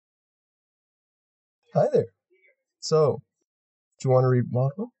Hi there. So, do you want to read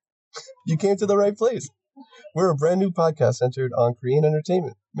manhwa? You came to the right place. We're a brand new podcast centered on Korean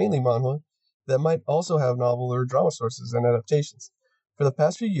entertainment, mainly manhwa, that might also have novel or drama sources and adaptations. For the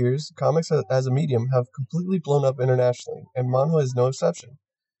past few years, comics as a medium have completely blown up internationally, and manhwa is no exception.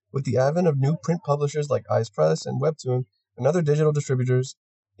 With the advent of new print publishers like Ice Press and Webtoon and other digital distributors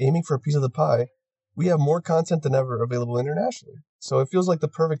aiming for a piece of the pie, we have more content than ever available internationally. So it feels like the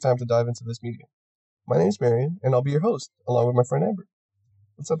perfect time to dive into this medium. My name's Marion, and I'll be your host, along with my friend Amber.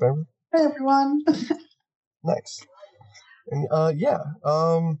 What's up, Amber? Hey, everyone. Nice. And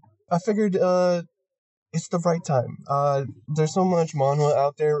I figured it's the right time. There's so much manhwa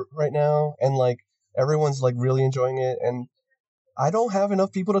out there right now, and like everyone's like really enjoying it, and I don't have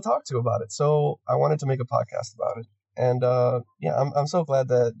enough people to talk to about it, so I wanted to make a podcast about it. And I'm so glad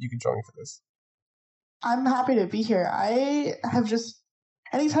that you could join me for this. I'm happy to be here. I have just,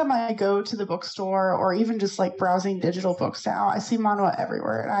 anytime I go to the bookstore or even just like browsing digital books now, I see manhwa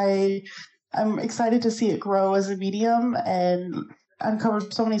everywhere. I'm excited to see it grow as a medium and uncover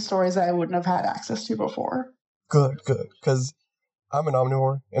so many stories that I wouldn't have had access to before. Good, because I'm an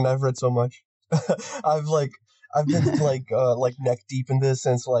omnivore and I've read so much. I've been like neck deep in this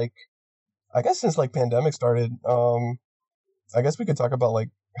since like pandemic started. I guess we could talk about like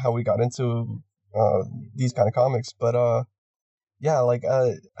how we got into these kind of comics, but I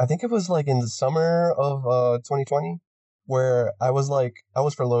think it was like in the summer of 2020 where I was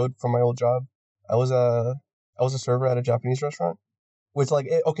furloughed from my old job. I was a server at a Japanese restaurant, which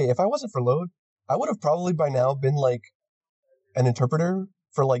okay, if I wasn't furloughed, I would have probably by now been like an interpreter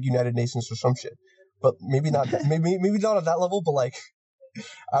for like United Nations or some shit. But maybe not maybe not at that level, but like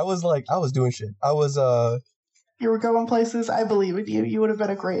I was doing shit. You were going places. I believe in you. You would have been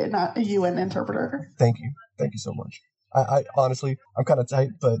a great UN interpreter. Thank you so much. I honestly, I'm kind of tight,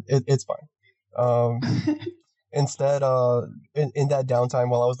 but it's fine. Instead, in that downtime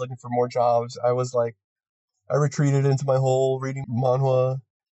while I was looking for more jobs, I retreated into my hole reading manhwa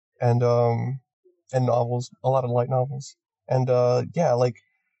and novels, a lot of light novels. And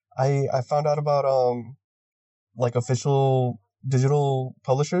I found out about like official digital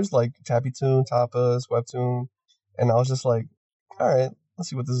publishers like Tabbytoon, Tapas, Webtoon, and I was just like, all right, let's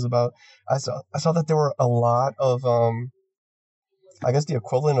see what this is about. I saw that there were a lot of I guess the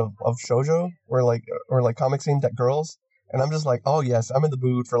equivalent of shoujo or like comics aimed at girls, and I'm just like, oh yes, I'm in the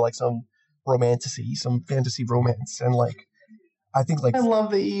mood for like some romantasy, some fantasy romance, and like I think like I love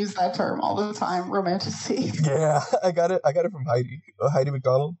that you use that term all the time, romantasy. Yeah, I got it from Heidi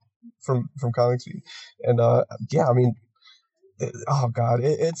McDonald from Comics Beat, and I mean, oh god,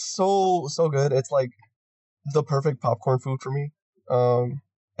 it's so good. It's like the perfect popcorn food for me.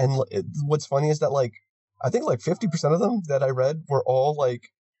 What's funny is that like I think like 50% of them that I read were all like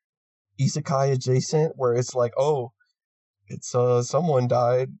isekai adjacent, where it's like, oh, it's someone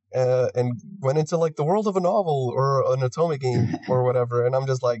died and went into like the world of a novel or an otome game or whatever, and I'm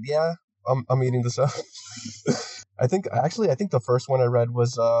just like, yeah, I'm eating this up. I think the first one I read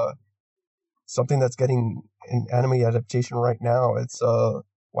was something that's getting an anime adaptation right now. It's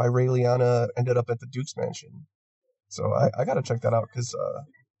why Ray Liana ended up at the Duke's mansion. So I gotta check that out because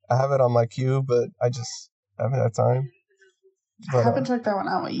I have it on my queue, but I just haven't had time. But, I haven't checked that one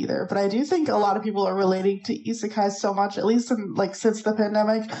out either, but I do think a lot of people are relating to isekai so much, at least in like since the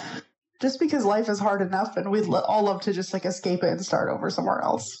pandemic, just because life is hard enough and we'd all love to just like escape it and start over somewhere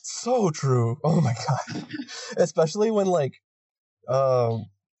else. So true. Oh my god. Especially when like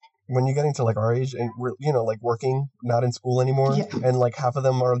when you get into like our age and we're like working, not in school anymore, and like half of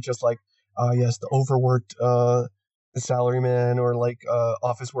them are just like yes, the overworked salaryman or like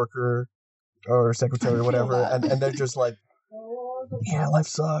office worker or secretary or whatever, and they're just like, yeah, life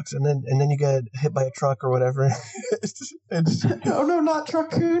sucks, and then you get hit by a truck or whatever. Oh no, not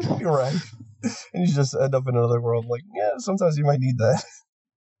truck-coon. You're right. And you just end up in another world. Like, yeah, sometimes you might need that.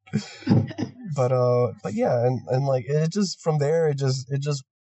 but yeah, and like it just from there it just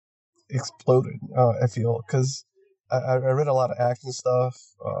exploded. I feel because I read a lot of action stuff.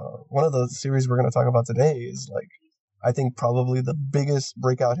 One of the series we're gonna talk about today is like I think probably the biggest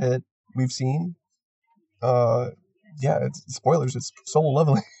breakout hit we've seen. Yeah, it's spoilers. It's Solo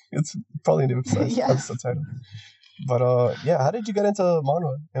Leveling. It's probably an episode title. But yeah, how did you get into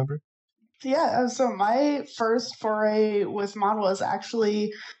manhwa, Amber? Yeah, so my first foray with manhwa was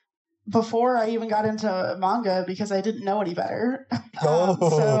actually before I even got into manga because I didn't know any better.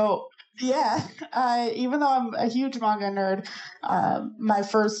 So yeah, even though I'm a huge manga nerd, my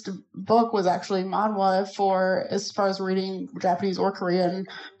first book was actually manhwa for as far as reading Japanese or Korean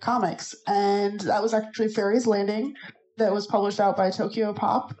comics, and that was actually Fairy's Landing. that was published out by Tokyo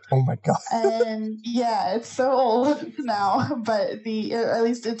Pop. Oh my god. And yeah, it's so old now, but at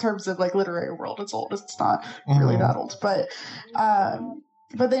least in terms of like literary world, it's old. It's not really that old, but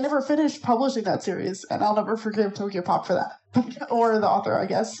they never finished publishing that series, and I'll never forgive Tokyo Pop for that, or the author, I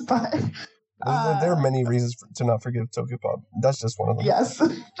guess. But there are many reasons to not forgive Tokyo Pop. That's just one of them. Yes,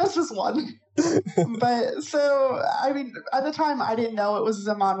 that's just one. But so, I mean, at the time, I didn't know it was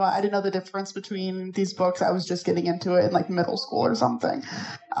a manhwa. I didn't know the difference between these books. I was just getting into it in like middle school or something.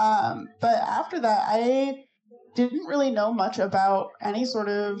 But after that, I didn't really know much about any sort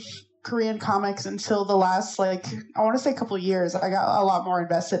of Korean comics until the last, like, I want to say a couple of years. I got a lot more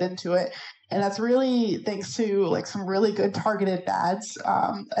invested into it. And that's really thanks to like some really good targeted ads,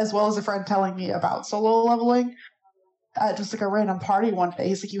 as well as a friend telling me about solo leveling at just like a random party one day.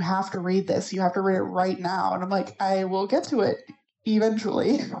 He's like, "You have to read this. You have to read it right now." And I'm like, "I will get to it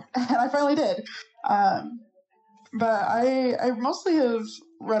eventually," and I finally did. But I mostly have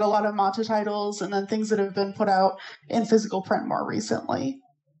read a lot of manga titles and then things that have been put out in physical print more recently.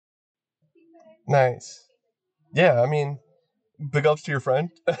 Nice. Yeah, I mean, big ups to your friend.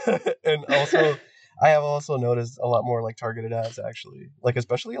 And also, I have also noticed a lot more like targeted ads actually, like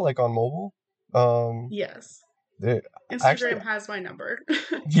especially like on mobile. Yes. Instagram actually has my number.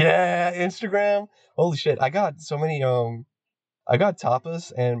 Yeah, Instagram. Holy shit! I got so many I got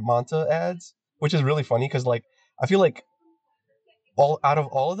tapas and manta ads, which is really funny because like I feel like all out of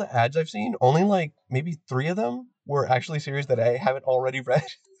all of the ads I've seen, only like maybe 3 of them were actually series that I haven't already read,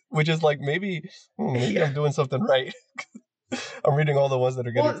 which is like maybe Yeah. I'm doing something right. I'm reading all the ones that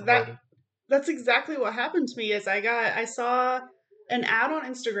are getting promoted. That's exactly what happened to me. Is I saw an ad on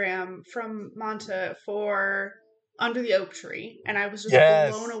Instagram from Manta for Under the Oak Tree, and I was just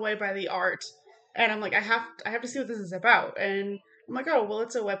blown away by the art. And I'm like, I have to see what this is about. And I'm like, oh well,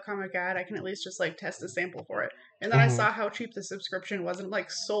 it's a webcomic ad. I can at least just like test a sample for it. And then I saw how cheap the subscription was, and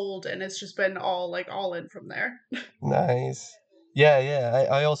like sold, and it's just been all in from there. Nice. Yeah.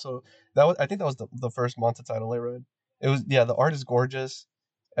 I also I think that was the first Manta title I read. It was the art is gorgeous,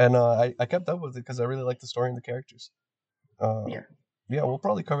 and I kept up with it because I really like the story and the characters. Yeah, we'll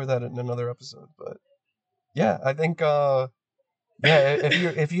probably cover that in another episode. But yeah, I think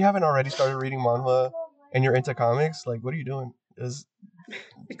if you haven't already started reading manhwa and you're into comics, like what are you doing?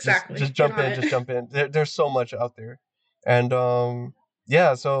 Exactly. Just jump in. Just jump in. There's so much out there, and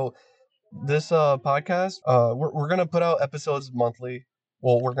so this podcast, we're gonna put out episodes monthly.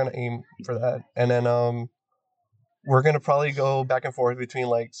 Well, we're gonna aim for that, and then we're gonna probably go back and forth between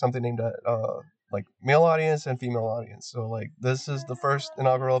like something named like male audience and female audience. So like this is the first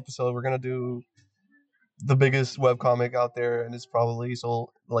inaugural episode. We're gonna do the biggest webcomic out there, and it's probably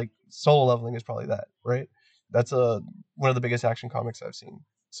Solo Leveling is probably that, right? That's one of the biggest action comics I've seen.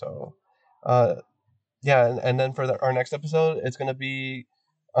 So and then for our next episode, it's gonna be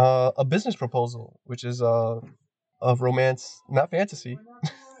a business proposal, which is of romance, not fantasy,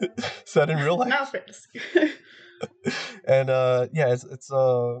 set in real life. Not fantasy. And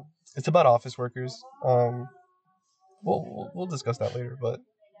it's about office workers. We'll discuss that later, but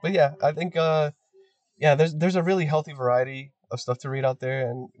yeah, I think there's a really healthy variety of stuff to read out there,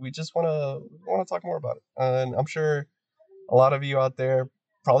 and we just wanna talk more about it. And I'm sure a lot of you out there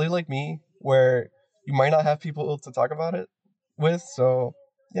probably like me, where you might not have people to talk about it with. So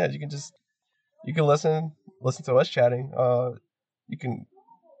yeah, you can listen to us chatting. You can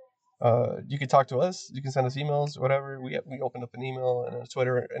talk to us. You can send us emails, whatever. We opened up an email and a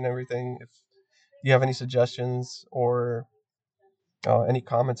Twitter and everything. If you have any suggestions or any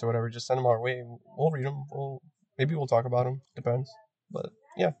comments or whatever, just send them our way. We'll read them. Maybe we'll talk about them. Depends. But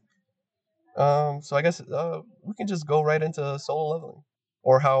yeah. So I guess we can just go right into solo leveling,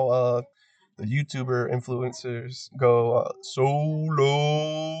 or how the YouTuber influencers go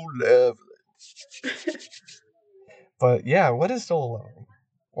solo leveling. But yeah, what is solo leveling?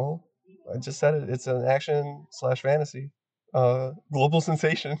 Well, I just said it. It's an action / fantasy, global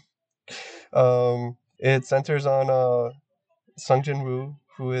sensation. It centers on Sung Jin Woo,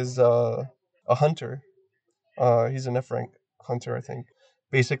 who is a hunter. He's an F rank hunter, I think.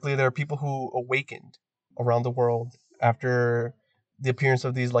 Basically, there are people who awakened around the world after the appearance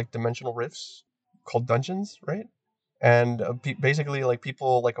of these like dimensional rifts called dungeons, right? And basically, like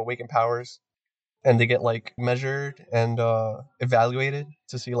people like awaken powers, and they get like measured and evaluated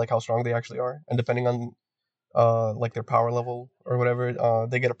to see like how strong they actually are, and depending on like their power level or whatever,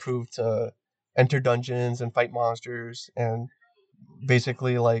 they get approved to enter dungeons and fight monsters and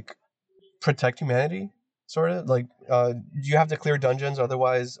basically like protect humanity, sort of like you have to clear dungeons,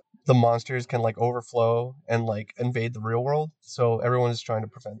 otherwise the monsters can like overflow and like invade the real world, so everyone is trying to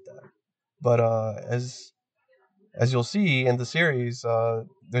prevent that. But as you'll see in the series,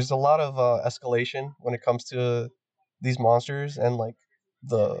 there's a lot of escalation when it comes to these monsters, and like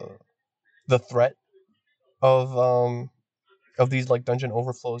the threat of these like dungeon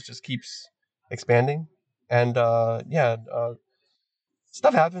overflows just keeps expanding, and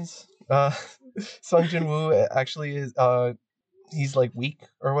stuff happens. Sung Jin Woo actually is he's like weak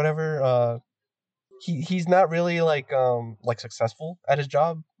or whatever. He's not really like successful at his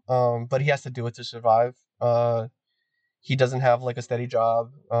job, but he has to do it to survive. He doesn't have like a steady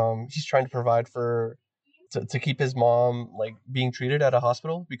job. He's trying to provide for to keep his mom like being treated at a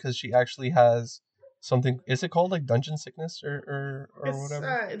hospital because she actually has something. Is it called like dungeon sickness or It's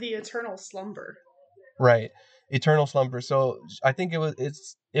whatever? the eternal slumber. Right, eternal slumber. So I think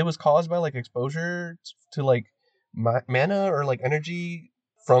it was caused by like exposure to like mana or like energy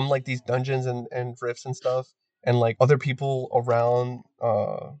from like these dungeons and rifts and stuff, and like other people around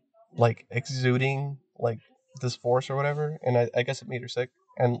like exuding like this force or whatever, and I guess it made her sick,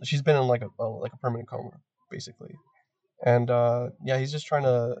 and she's been in like a permanent coma basically, and yeah, he's just trying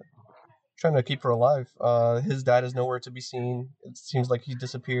to keep her alive. His dad is nowhere to be seen. It seems like he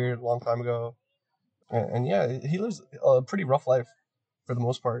disappeared a long time ago, and yeah, he lives a pretty rough life for the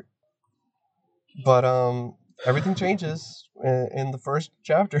most part. But everything changes in the first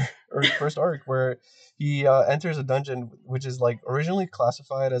chapter or first arc where he enters a dungeon which is like originally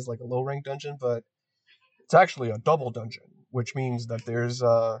classified as like a low rank dungeon, but it's actually a double dungeon, which means that there's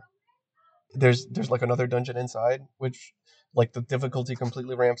like another dungeon inside, which like the difficulty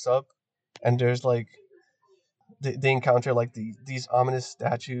completely ramps up, and there's like they encounter like these ominous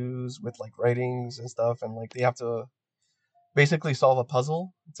statues with like writings and stuff, and like they have to basically solve a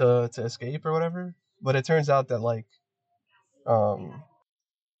puzzle to escape or whatever. But it turns out that like um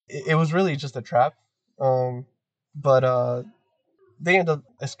it was really just a trap. Um but they end up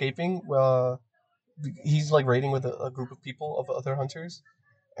escaping. He's like raiding with a group of people of other hunters,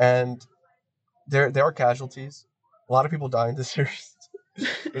 and there are casualties. A lot of people die in this series.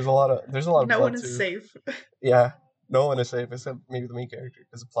 There's a lot of No one blood is too. safe. Yeah, no one is safe except maybe the main character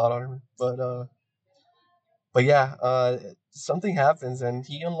because of plot armor. But yeah, something happens and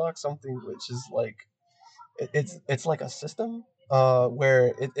he unlocks something which is like it's like a system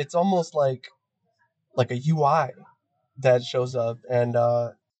where it's almost like a UI that shows up, and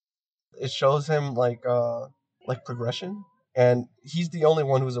it shows him like progression, and he's the only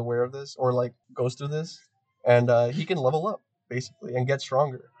one who's aware of this or like goes through this, and he can level up basically and get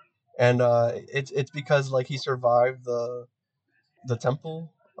stronger, and it's because like he survived the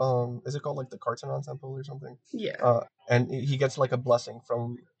temple. Is it called like the Cartanon temple or something? Yeah. And he gets like a blessing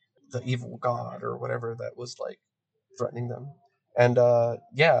from the evil god or whatever that was like threatening them. And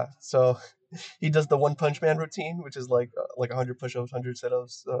yeah, so he does the One Punch Man routine, which is like 100 push-ups, 100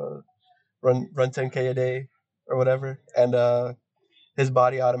 sit-ups, run 10K a day or whatever, and his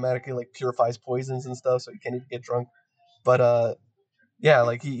body automatically like purifies poisons and stuff, so he can't even get drunk. But yeah,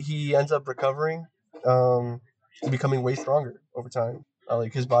 like he ends up recovering, um, becoming way stronger over time.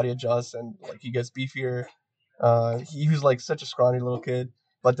 Like his body adjusts and like he gets beefier. He was like such a scrawny little kid,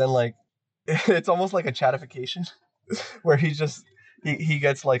 but then like it's almost like a chatification where he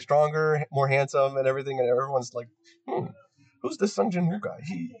gets like stronger, more handsome, and everything, and everyone's like, who's this Sung Jin Woo guy?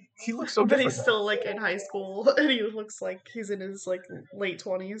 He looks so But different he's now. still like in high school and he looks like he's in his like late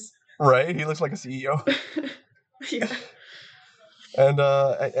 20s. Right? He looks like a CEO. Yeah. And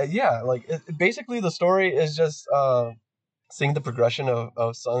yeah, like basically the story is just seeing the progression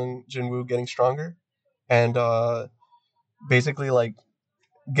of Sung Jin Woo getting stronger, and basically like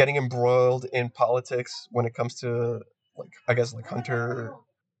getting embroiled in politics when it comes to like I guess like hunter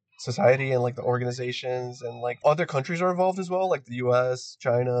society and like the organizations, and like other countries are involved as well, like the US,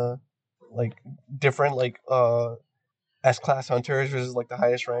 China, like different like S class hunters, which is like the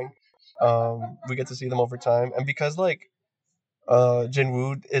highest rank. We get to see them over time, and because like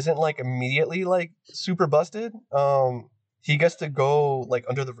Jinwoo isn't like immediately like super busted, he gets to go like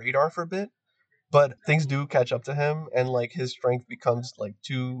under the radar for a bit, but things do catch up to him, and like his strength becomes like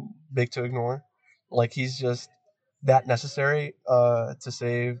too big to ignore. Like he's just that necessary to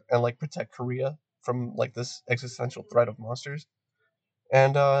save and like protect Korea from like this existential threat of monsters.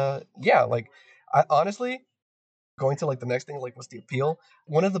 And yeah, like I honestly, going to like the next thing, like what's the appeal?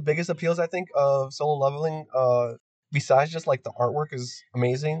 One of the biggest appeals I think of solo leveling, besides just like the artwork is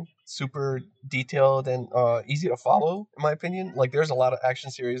amazing, super detailed and easy to follow in my opinion. Like there's a lot of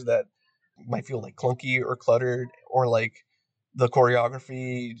action series that might feel like clunky or cluttered, or like the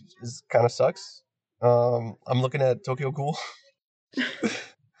choreography is kind of sucks. I'm looking at Tokyo Ghoul,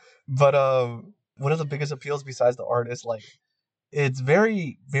 but one of the biggest appeals besides the art is like it's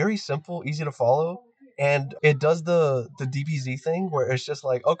very simple, easy to follow, and it does the DBZ thing where it's just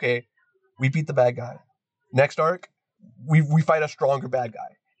like, okay, we beat the bad guy. Next arc, we fight a stronger bad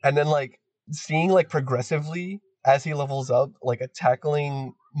guy, and then like seeing like progressively as he levels up, like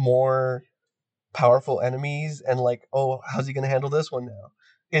tackling more powerful enemies, and like, oh, how's he gonna handle this one now?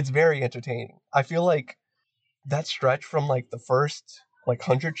 It's very entertaining. I feel like that stretch from like the first like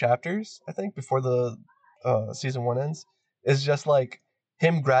 100 chapters, I think, before the season 1 ends, is just like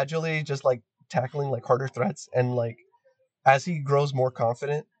him gradually just like tackling like harder threats, and like as he grows more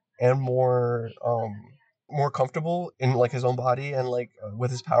confident and more comfortable in like his own body and like with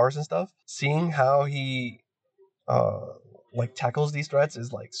his powers and stuff, seeing how he uh like tackles these threats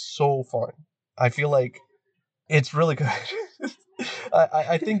is like so fun. I feel like it's really good.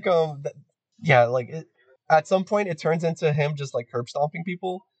 I think yeah, like at some point it turns into him just like curb stomping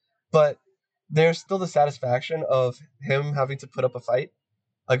people, but there's still the satisfaction of him having to put up a fight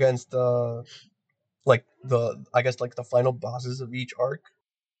against like the, I guess, like the final bosses of each arc.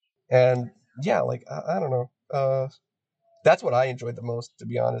 And yeah, like I don't know, that's what I enjoyed the most, to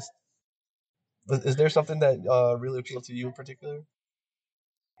be honest. Is there something that really appealed to you in particular?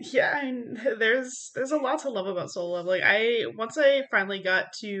 Yeah, I mean, there's a lot to love about Solo Leveling. Once I finally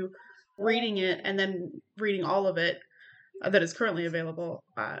got to reading it and then reading all of it that is currently available,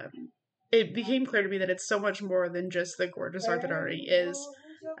 it became clear to me that it's so much more than just the gorgeous art that already is.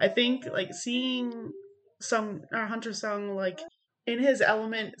 I think like seeing some Hunter Sung like in his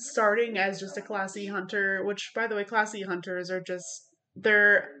element, starting as just a classy hunter, which by the way, classy hunters are just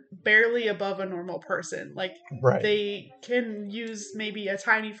they're barely above a normal person. Like Right. they can use maybe a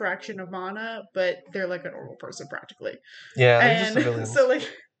tiny fraction of mana, but they're like a normal person practically. Yeah, they're just And civilians. so like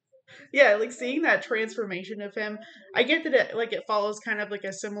yeah, like seeing that transformation of him, I get that it follows kind of like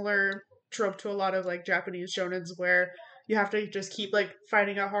a similar trope to a lot of like Japanese shonens where you have to just keep like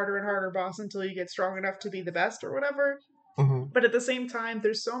fighting a harder and harder boss until you get strong enough to be the best or whatever. Mm-hmm. But at the same time,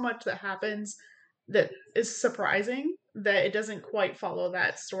 there's so much that happens that is surprising that it doesn't quite follow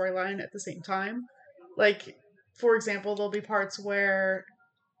that storyline at the same time. Like, for example, there'll be parts where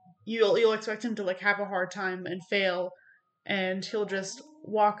you'll expect him to like have a hard time and fail, and he'll just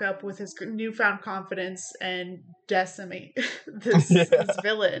walk up with his newfound confidence and decimate this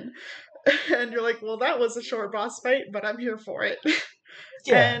villain. And you're like, well, that was a short boss fight, but I'm here for it.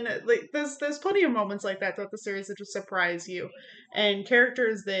 Yeah. And like there's plenty of moments like that throughout the series that just surprise you, and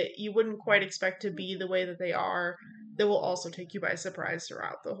characters that you wouldn't quite expect to be the way that they are, that will also take you by surprise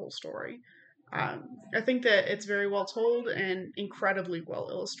throughout the whole story. I think that it's very well told and incredibly well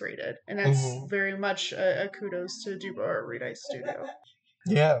illustrated, and that's very much a kudos to Duba Reed Studio.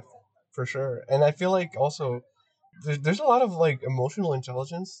 Yeah, for sure. And I feel like also there's a lot of like emotional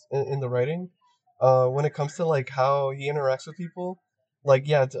intelligence in the writing when it comes to like how he interacts with people. Like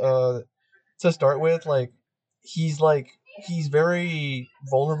yeah, to start with, like he's very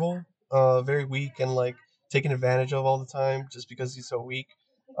vulnerable, very weak, and like taken advantage of all the time just because he's so weak.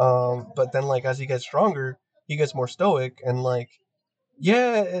 But then like as he gets stronger, he gets more stoic, and like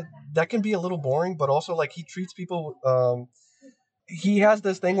yeah, that can be a little boring, but also like he treats people. He has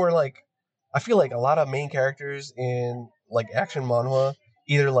this thing where like I feel like a lot of main characters in like action manhwa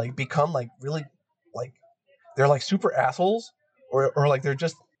either like become like really like they're like super assholes, or like they're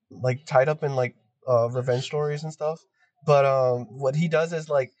just like tied up in like revenge stories and stuff. But what he does is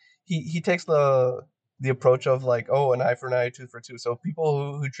like he takes the approach of like, oh, an eye for an eye, tooth for tooth. So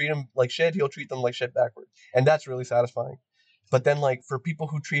people who treat him like shit, he'll treat them like shit backwards, and that's really satisfying. But then like for people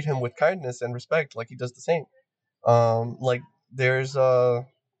who treat him with kindness and respect, like he does the same. Like there's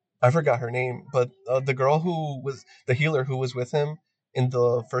I forgot her name, but the girl who was the healer who was with him in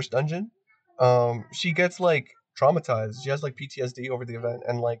the first dungeon, she gets like traumatized. She has like PTSD over the event,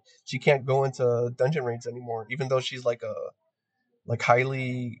 and like she can't go into dungeon raids anymore, even though she's like a like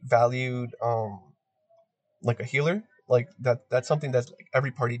highly valued like a healer. Like that's something that's like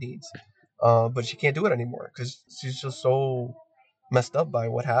every party needs. But she can't do it anymore because she's just so messed up by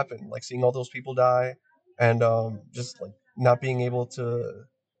what happened. Like seeing all those people die, and just like not being able to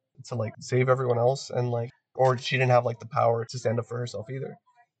like save everyone else, and like or she didn't have like the power to stand up for herself either.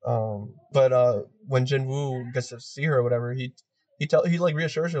 But when Jinwoo gets to see her or whatever, he like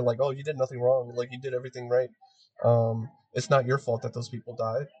reassures her like, oh, you did nothing wrong, like you did everything right. It's not your fault that those people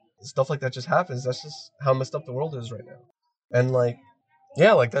died. Stuff like that just happens. That's just how messed up the world is right now. And like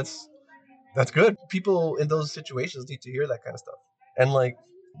yeah, like that's good. People in those situations need to hear that kind of stuff. And like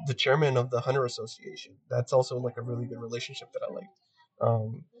the chairman of the Hunter Association, that's also like a really good relationship that I like.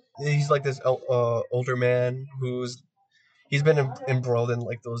 He's like this older man he's been embroiled in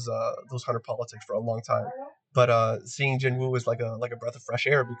like those hunter politics for a long time. But seeing Jinwoo is like a breath of fresh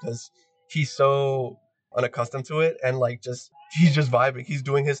air because he's so unaccustomed to it, and like he's just vibing. He's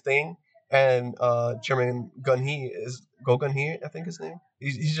doing his thing, and Chairman Gun-hee Go Gun-hee, I think his name.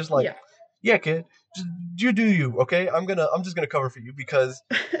 He's just like, yeah, kid, just you do you, okay? I'm just gonna cover for you because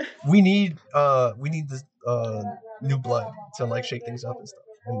we need this new blood to like shake things up and stuff.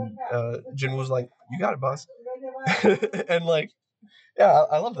 And Jin was like, you got it, boss. And like, yeah,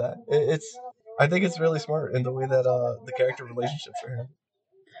 I love that. I think it's really smart in the way that the character relationships are handled.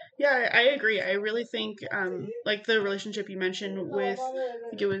 Yeah, I agree. I really think, like the relationship you mentioned with, I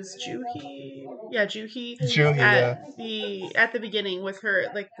think it was Juhi. Yeah, Juhi. At the beginning with her,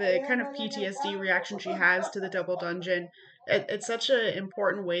 like the kind of PTSD reaction she has to the double dungeon. It's such an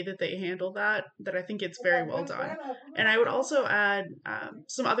important way that they handle that I think it's very well done. And I would also add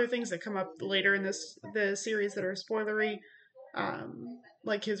some other things that come up later in the series that are spoilery.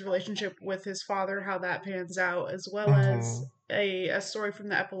 Like his relationship with his father, how that pans out, as well as a story from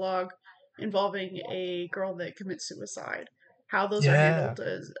the epilogue involving a girl that commits suicide. How those are handled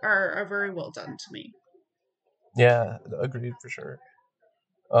are very well done to me. Yeah, agreed for sure.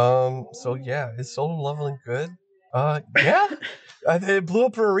 So yeah, is solo leveling good? Yeah, it blew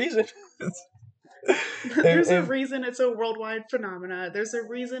up for a reason. There's a reason it's a worldwide phenomena. There's a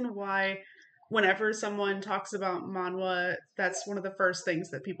reason why whenever someone talks about manhwa, that's one of the first things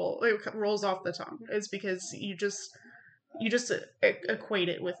that people rolls off the tongue, is because you just equate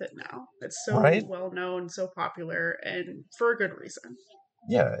it with it now. It's so well known, so popular, and for a good reason.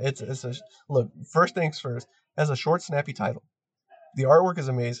 Yeah, it's a look. First things first, has a short, snappy title. The artwork is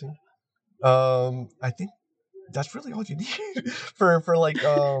amazing. I think that's really all you need for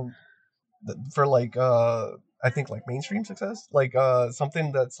I think like mainstream success, like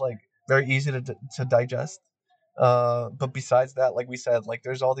something that's like very easy to digest. But besides that, like we said, like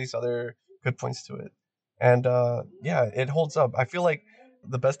there's all these other good points to it, and yeah, it holds up. I feel like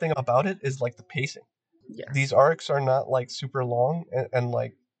the best thing about it is like the pacing. Yes. These arcs are not like super long and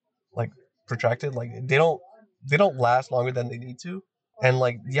like protracted. Like they don't last longer than they need to. And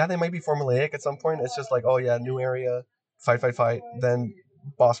like yeah, they might be formulaic at some point. It's just like, oh yeah, new area, fight, then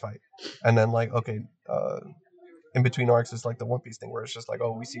boss fight, and then like okay, in between arcs is like the One Piece thing where it's just like,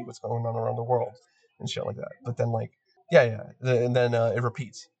 oh, we see what's going on around the world and shit like that. But then like yeah, and then it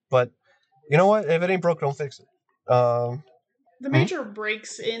repeats. But you know what? If it ain't broke, don't fix it. The major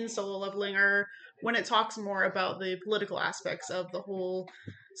breaks in solo leveling are when it talks more about the political aspects of the whole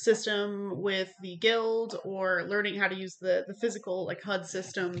system with the guild, or learning how to use the physical like HUD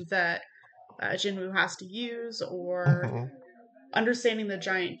system that Jinwoo has to use, or understanding the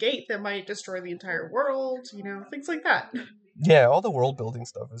giant gate that might destroy the entire world, things like that. Yeah, all the world building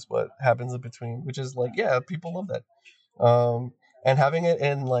stuff is what happens in between, which is like, yeah, people love that. And having it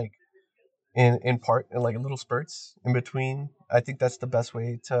in like in part in like little spurts in between, I think that's the best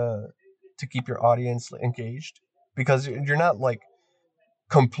way to keep your audience engaged, because you're not like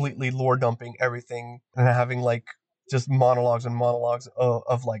completely lore dumping everything and having like just monologues and monologues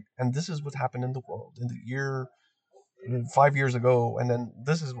of like, and this is what happened in the world in the year 5 years ago, and then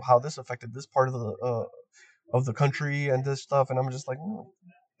this is how this affected this part of the country and this stuff, and I'm just like, no,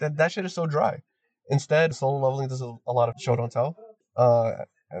 that shit is so dry. Instead, solo leveling does a lot of show don't tell,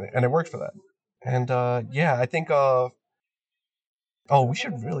 and it works for that. And yeah, I think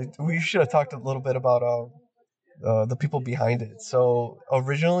we should have talked a little bit about the people behind it. So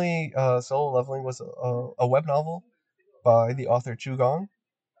originally, Solo Leveling was a web novel by the author Chu Gong,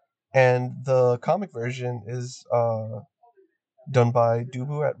 and the comic version is done by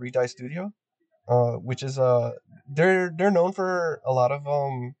Dubu at Redye Studio, which is they're known for a lot of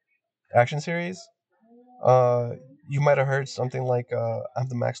action series. You might have heard something like I'm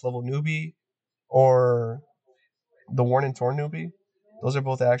the Max Level Newbie or the Worn and Torn Newbie. Those are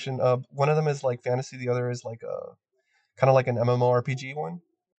both action. One of them is like fantasy. The other is like a kind of like an MMORPG one.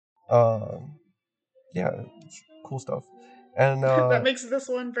 Yeah, cool stuff. And that makes this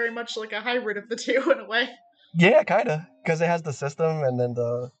one very much like a hybrid of the two in a way. Yeah, kind of, because it has the system and then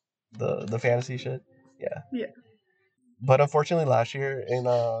the fantasy shit. Yeah. Yeah. But unfortunately, last year in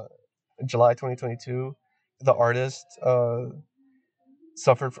July 2022, the artist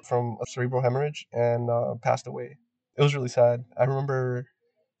suffered from a cerebral hemorrhage and passed away. It was really sad. I remember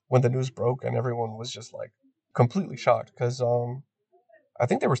when the news broke and everyone was just like completely shocked because I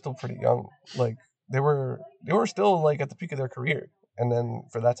think they were still pretty young. Like they were still like at the peak of their career, and then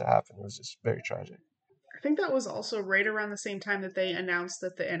for that to happen, it was just very tragic. I think that was also right around the same time that they announced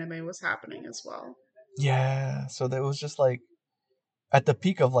that the anime was happening as well. Yeah, so that was just like at the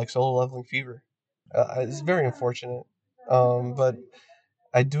peak of like solo leveling fever. It's very unfortunate, but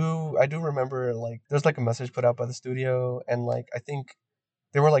I do remember like there's like a message put out by the studio, and like I think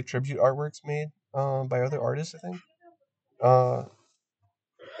there were like tribute artworks made by other artists, I think.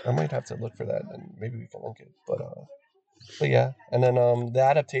 I might have to look for that, and maybe we can link it. But yeah, and then the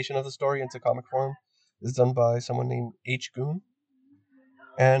adaptation of the story into comic form is done by someone named H. Goon,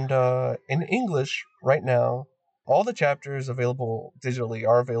 and in English right now, all the chapters available digitally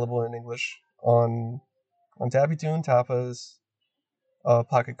are available in English on Tabbytoon, Tapas,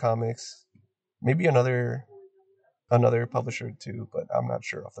 Pocket Comics, maybe another publisher too, but I'm not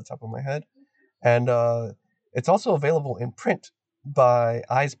sure off the top of my head. And it's also available in print by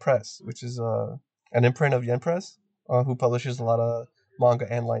Eyes Press, which is an imprint of Yen Press, who publishes a lot of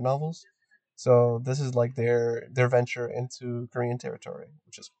manga and light novels. So this is like their venture into Korean territory,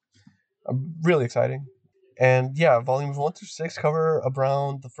 which is really exciting. And yeah, volumes 1 through 6 cover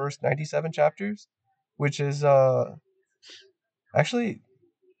around the first 97 chapters, which is actually,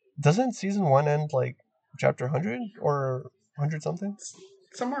 doesn't season 1 end like chapter 100 or 100 something?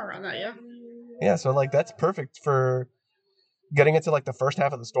 Somewhere around that, yeah. Yeah, so like that's perfect for getting into like the first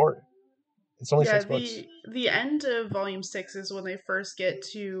half of the story. It's only 6 books. The end of volume 6 is when they first get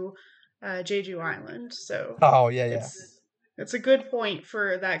to Jeju Island. So yeah. It's a good point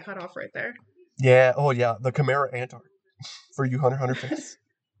for that cutoff right there. Yeah, yeah, the Chimera Antar for you Hunter fans.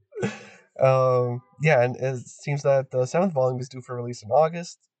 Yeah, and it seems that the 7th volume is due for release in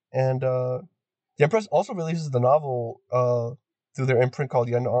August, and the Empress also releases the novel through their imprint called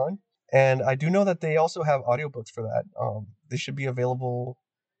Yen On, and I do know that they also have audiobooks for that. They should be available.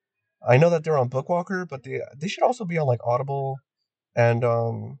 I know that they're on Bookwalker, but they should also be on like Audible and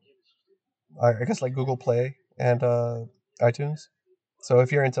I guess like Google Play and iTunes. So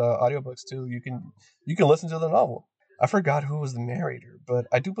if you're into audiobooks too, you can listen to the novel. I forgot who was the narrator, but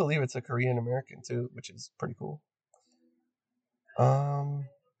I do believe it's a Korean American too, which is pretty cool.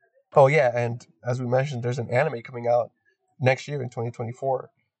 Oh yeah, and as we mentioned, there's an anime coming out next year in 2024.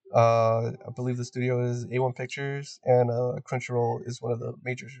 I believe the studio is A1 Pictures, and Crunchyroll is one of the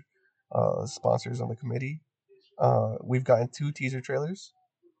major sponsors on the committee. We've gotten 2 teaser trailers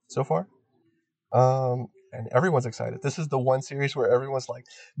so far, and everyone's excited. This is the one series where everyone's like,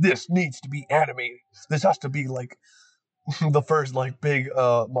 "This needs to be animated. This has to be like the first like big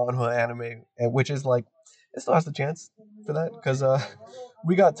manhwa anime," and which is like it still has the chance for that because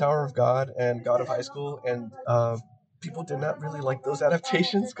we got Tower of God and God of High School, and people did not really like those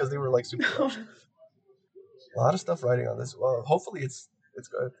adaptations because they were like super rushed. A lot of stuff writing on this. Well, hopefully it's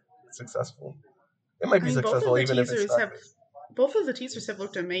good, it's successful. It might be successful even if it's not great. Both of the teasers have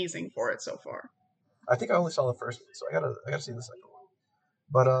looked amazing for it so far. I think I only saw the first one, so I gotta see the second one.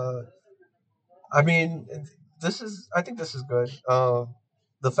 But I mean, I think this is good.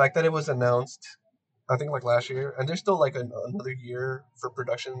 The fact that it was announced, I think like last year, and there's still like another year for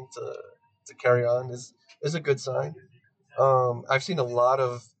production to carry on is a good sign. I've seen a lot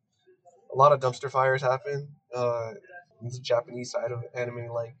of dumpster fires happen. The Japanese side of anime,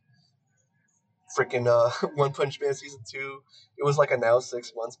 like freaking One Punch Man season 2, it was like announced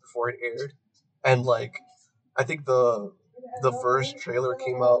 6 months before it aired, and like I think the first trailer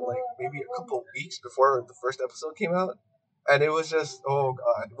came out like maybe a couple weeks before the first episode came out, and it was just, oh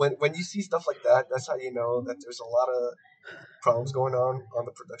god. When you see stuff like that, that's how you know that there's a lot of problems going on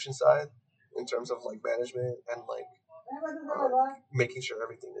the production side in terms of like management and like making sure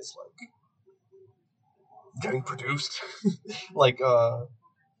everything is like getting produced. like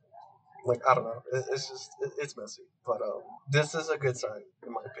I don't know. It's just it's messy, but this is a good sign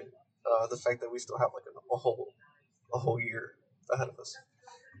in my opinion. The fact that we still have like a whole year ahead of us.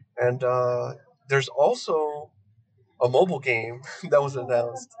 And there's also a mobile game that was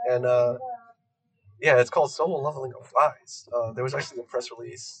announced, and yeah, it's called Solo Leveling of Rise. There was actually a press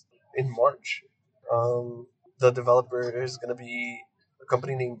release in March. Um, the developer is going to be a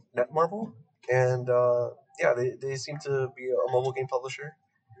company named Netmarble, and yeah, they seem to be a mobile game publisher,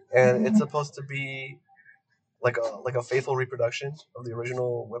 and it's supposed to be like a faithful reproduction of the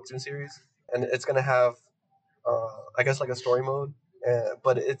original webtoon series, and it's going to have I guess like a story mode,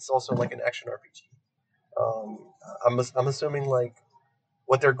 but it's also like an action RPG. I'm assuming like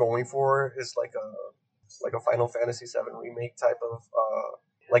what they're going for is like a Final Fantasy VII remake type of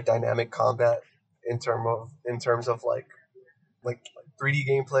like dynamic combat in terms of like 3D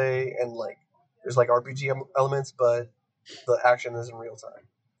gameplay, and like there's like RPG elements, but the action is in real time.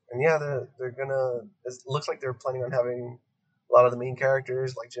 And yeah, they're gonna. It looks like they're planning on having a lot of the main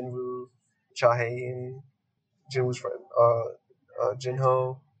characters like Jinwoo, Chahae, Jinwoo's friend,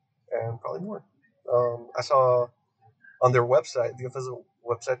 Jinho, and probably more. I saw on their website, the official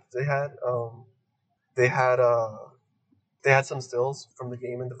website that they had they had some stills from the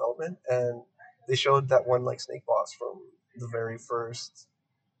game in development, and they showed that one like snake boss from the very first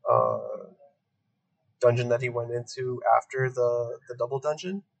uh, dungeon that he went into after the double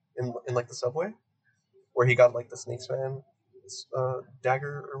dungeon in like the subway, where he got like the Snakesman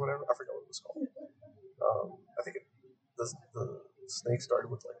dagger or whatever. I forgot what it was called. I think the snake started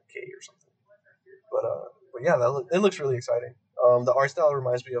with like a K or something. But yeah, it looks really exciting. The art style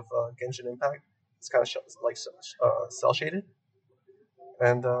reminds me of Genshin Impact. It's kind of cell shaded,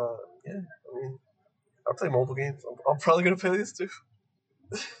 and yeah, I mean, I play mobile games. I'm probably gonna play this too.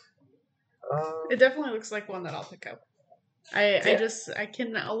 It definitely looks like one that I'll pick up. I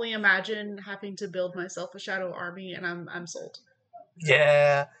can only imagine having to build myself a shadow army, and I'm sold.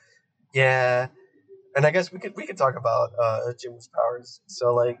 Yeah, and I guess we could talk about Jinwoo's powers.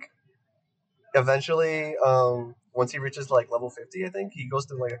 So like, eventually, once he reaches like level 50, I think he goes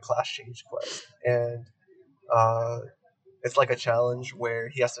through like a class change quest, and it's like a challenge where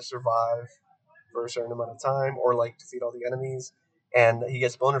he has to survive for a certain amount of time or like defeat all the enemies, and he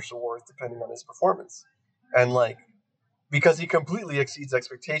gets bonus rewards depending on his performance. And like, because he completely exceeds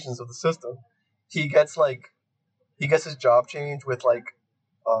expectations of the system, he gets his job change with like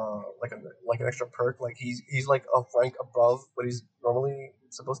an extra perk. Like he's like a rank above what he's normally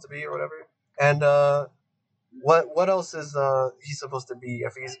supposed to be or whatever. And what else is he's supposed to be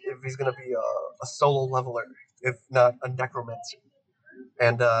if he's gonna be a solo leveler, if not a necromancer?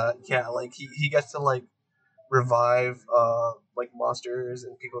 And yeah, like he gets to like revive like monsters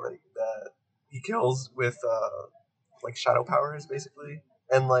and people that he kills with like shadow powers basically.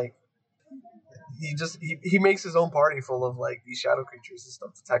 And like he makes his own party full of like these shadow creatures and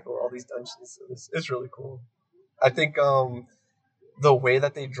stuff to tackle all these dungeons. It's really cool. I think the way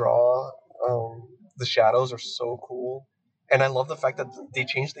that they draw the shadows are so cool, and I love the fact that they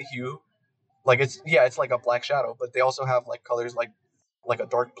changed the hue. Like it's like a black shadow, but they also have like colors like a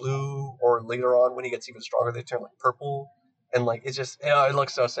dark blue, or later on when he gets even stronger, they turn like purple, and like it's just it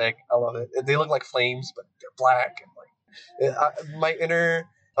looks so sick. I love it. They look like flames, but they're black, and like my inner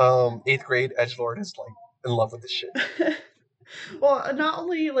 8th grade edgelord is like in love with this shit. Well, not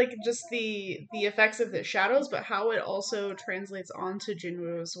only like just the effects of the shadows, but how it also translates onto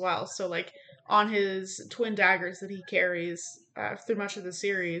Jinwoo as well. So like on his twin daggers that he carries through much of the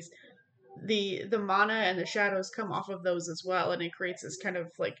series, the mana and the shadows come off of those as well, and it creates this kind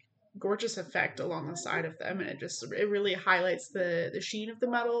of like gorgeous effect along the side of them, and it really highlights the sheen of the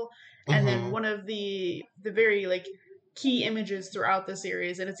metal. And then one of the very like key images throughout the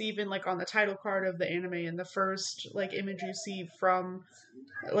series, and it's even like on the title card of the anime, and the first like image you see from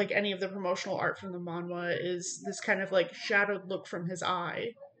like any of the promotional art from the manhwa is this kind of like shadowed look from his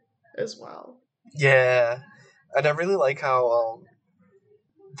eye as well. Yeah, and I really like how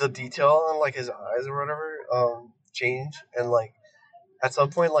the detail on like his eyes or whatever change, and like at some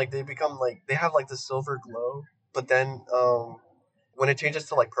point like they become like they have like the silver glow, but then when it changes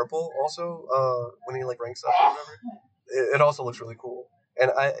to like purple also when he like ranks up or whatever, it also looks really cool.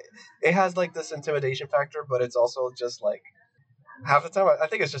 And it has like this intimidation factor, but it's also just like half the time I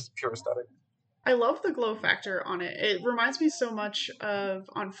think it's just pure aesthetic. I love the glow factor on it. It reminds me so much of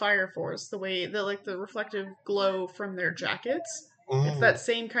on Fire Force, the way the like the reflective glow from their jackets. It's that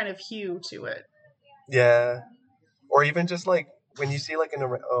same kind of hue to it. Yeah, or even just like when you see like in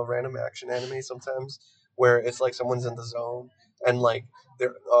a random action anime sometimes where it's like someone's in the zone, and like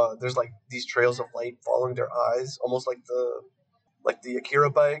there's like these trails of light following their eyes, almost like the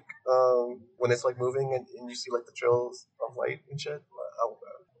Akira bike when it's like moving, and you see like the trails of light and shit.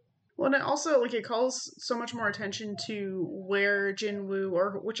 Well, and it also like it calls so much more attention to where Jinwoo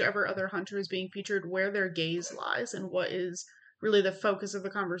or whichever other hunter is being featured, where their gaze lies, and what is really the focus of the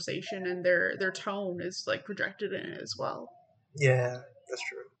conversation, and their tone is like projected in it as well. Yeah, that's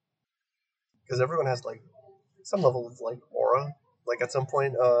true. Because everyone has like some level of like aura. Like at some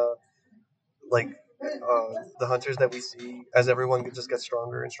point, like the hunters that we see, as everyone just gets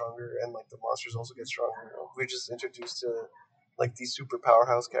stronger and stronger, and like the monsters also get stronger. We're just introduced to like these super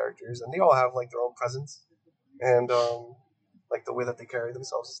powerhouse characters, and they all have like their own presence, and like the way that they carry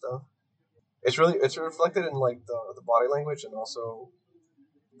themselves and stuff. It's reflected in like the body language, and also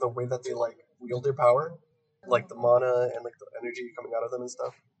the way that they like wield their power, like the mana and like the energy coming out of them and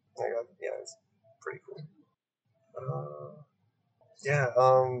stuff. Yeah, it's pretty cool. Yeah,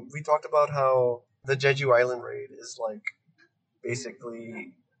 we talked about how the Jeju Island raid is like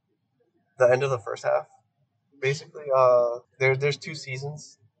basically the end of the first half. Basically, there's 2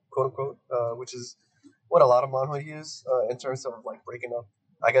 seasons, quote unquote, which is what a lot of manhwa use in terms of like breaking up,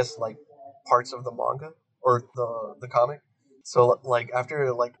 I guess, like parts of the manga or the comic. So like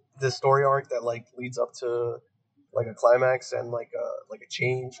after like this story arc that like leads up to like a climax and like a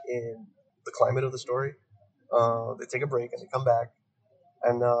change in the climate of the story, they take a break and they come back,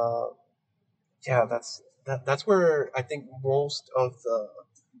 and yeah, that's where I think most of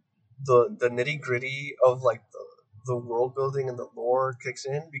the nitty gritty of like the world building and the lore kicks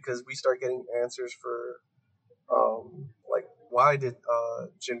in, because we start getting answers for like why did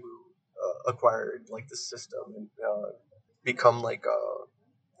Jinwoo acquire like this system and become like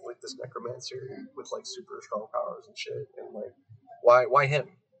this necromancer with like super strong powers and shit, and like why him?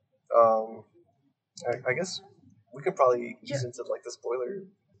 Um, I guess we could probably ease into like the spoiler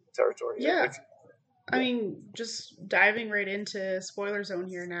territory. Yeah. If, I mean, just diving right into spoiler zone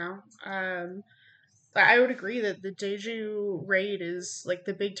here now. I would agree that the Jeju raid is like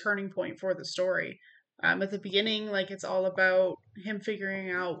the big turning point for the story. At the beginning, like it's all about him figuring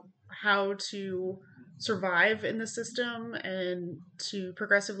out how to survive in the system and to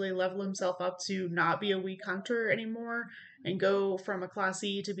progressively level himself up to not be a weak hunter anymore and go from a class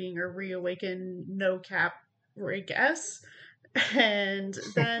E to being a reawakened no cap rank S. And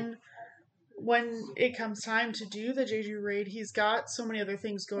then when it comes time to do the Jeju raid, he's got so many other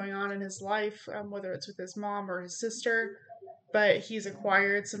things going on in his life, whether it's with his mom or his sister, but he's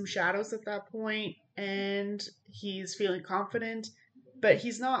acquired some shadows at that point and he's feeling confident, but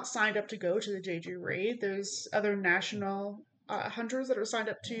he's not signed up to go to the Jeju raid. There's other national hunters that are signed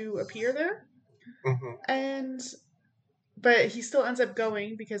up to appear there. mm-hmm. But he still ends up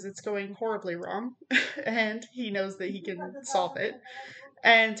going because it's going horribly wrong and he knows that he can solve it.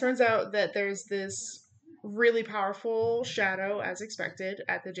 And it turns out that there's this really powerful shadow, as expected,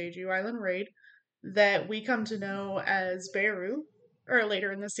 at the Jeju Island raid that we come to know as Beru, or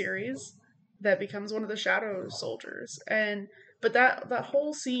later in the series, that becomes one of the shadow soldiers. But that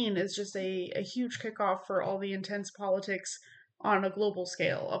whole scene is just a huge kickoff for all the intense politics on a global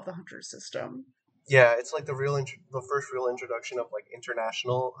scale of the hunter system. Yeah, it's like the first real introduction of like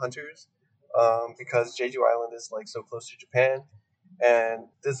international hunters, because Jeju Island is like so close to Japan, and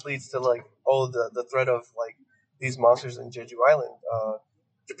this leads to like the threat of like these monsters in Jeju Island.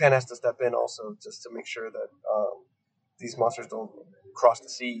 Japan has to step in also just to make sure that these monsters don't cross the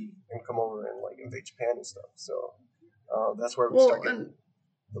sea and come over and like invade Japan and stuff. So that's where we start getting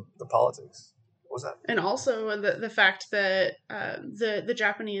the politics. What was that? And also the fact that the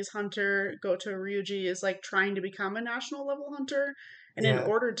Japanese hunter Goto Ryuji is like trying to become a national level hunter, and in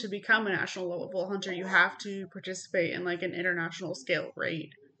order to become a national level hunter, you have to participate in like an international scale raid.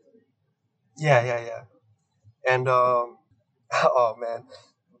 Yeah. And oh man,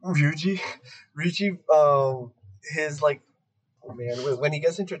 Ryuji, his like, oh man, when he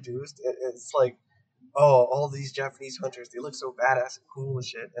gets introduced, it's like, oh, all these Japanese hunters, they look so badass and cool and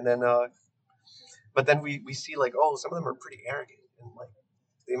shit. And then, but then we see like, oh, some of them are pretty arrogant and like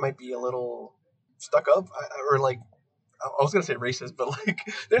they might be a little stuck up, or like I was gonna say racist, but like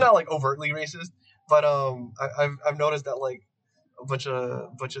they're not like overtly racist. But I've noticed that like a bunch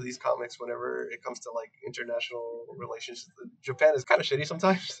of these comics, whenever it comes to like international relations, Japan is kind of shitty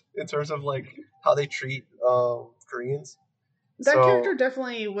sometimes in terms of like how they treat Koreans. That character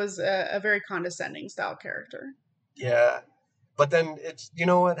definitely was a very condescending style character. Yeah, but then it's, you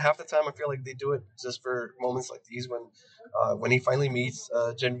know what? Half the time I feel like they do it just for moments like these when he finally meets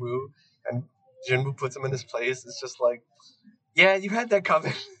Jinwoo and Jinwoo puts him in his place. It's just like, yeah, you had that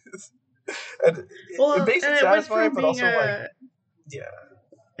coming. And it makes it satisfying, but also like, yeah.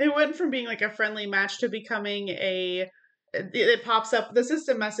 It went from being like a friendly match to becoming it pops up, the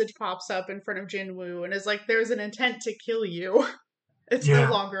system message pops up in front of Jinwoo and is like, there's an intent to kill you. It's no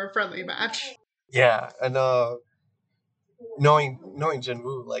longer a friendly match. Yeah, and knowing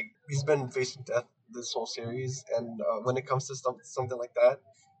Jinwoo, like he's been facing death this whole series, and when it comes to something like that,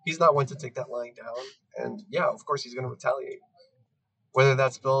 he's not one to take that lying down. And yeah, of course he's gonna retaliate. Whether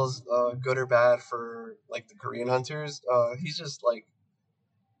that spells good or bad for like the Korean hunters, he's just like,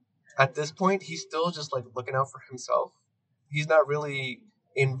 at this point he's still just like looking out for himself. He's not really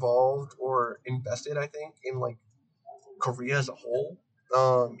involved or invested, I think, in like Korea as a whole.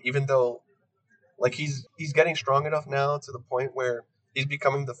 Even though like he's getting strong enough now to the point where he's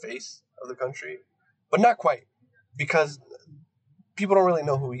becoming the face of the country, but not quite, because people don't really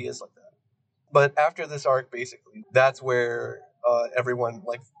know who he is like that. But after this arc, basically, that's where everyone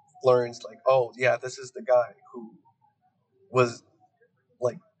like learns like, oh yeah, this is the guy who was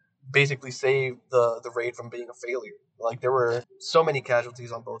like basically saved the raid from being a failure. Like there were so many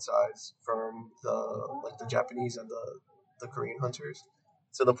casualties on both sides from the Japanese and the Korean hunters,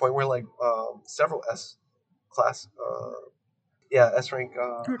 to the point where like several class S rank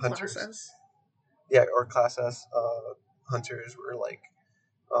hunters, Class S. or class S hunters were like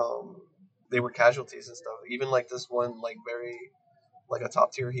they were casualties and stuff. Even like this one like very like a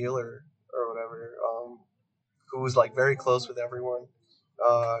top tier healer or whatever, who was like very close with everyone.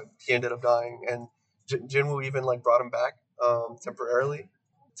 he ended up dying, and Jinwoo even like brought him back temporarily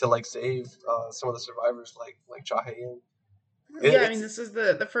to like save some of the survivors, like Cha Hae-in. Yeah, I mean, this is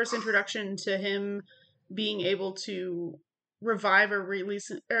the first introduction to him being able to revive a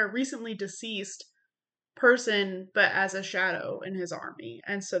recently deceased person, but as a shadow in his army.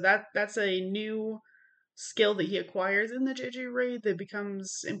 And so that's a new skill that he acquires in the JJ raid that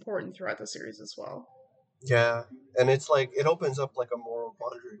becomes important throughout the series as well. Yeah, and it's like it opens up like a moral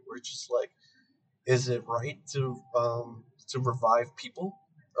quandary where it's just like, is it right to revive people,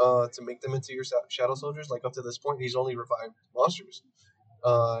 to make them into your shadow soldiers? Like up to this point, he's only revived monsters,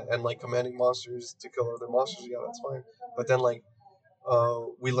 and like commanding monsters to kill other monsters. Yeah, that's fine. But then like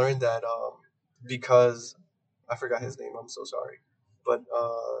we learned that because I forgot his name. I'm so sorry, but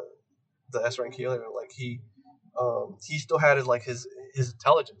the S rank healer, like he still had his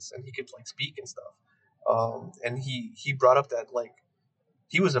intelligence and he could like speak and stuff. And he brought up that like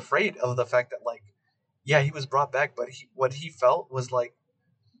he was afraid of the fact that like yeah he was brought back, but what he felt was like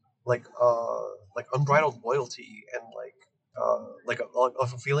unbridled loyalty and like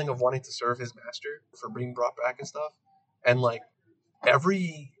a feeling of wanting to serve his master for being brought back and stuff. And like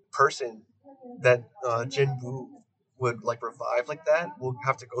every person that Jin Woo would like revive like that will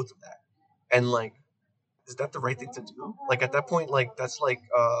have to go through that. And like, is that the right thing to do? Like at that point, like that's like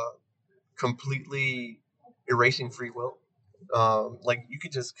completely erasing free will. Like you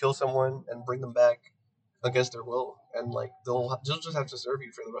could just kill someone and bring them back against their will, and like they'll just have to serve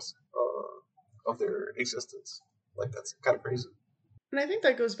you for the rest of their existence. Like that's kind of crazy. And I think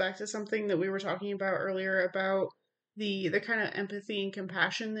that goes back to something that we were talking about earlier about the kind of empathy and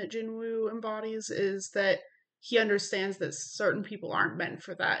compassion that Jinwoo embodies, is that he understands that certain people aren't meant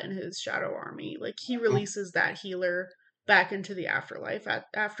for that in his shadow army. Like he releases that healer back into the afterlife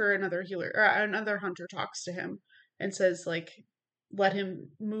after another another hunter talks to him and says like let him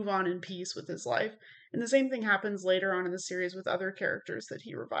move on in peace with his life. And the same thing happens later on in the series with other characters that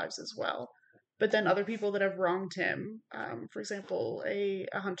he revives as well. But then other people that have wronged him, for example, a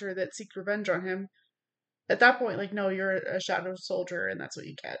hunter that seeks revenge on him, at that point, like, no, you're a shadow soldier, and that's what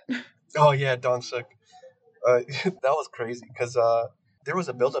you get. Oh yeah, Dong-suk. That was crazy because there was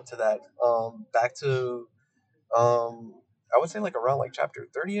a build up to that. Back to I would say like around like chapter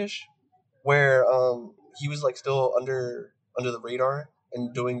 30ish, where he was like still under the radar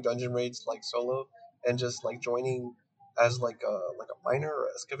and doing dungeon raids like solo and just like joining as like a miner or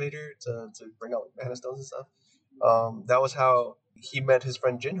excavator to bring out like mana stones and stuff. That was how he met his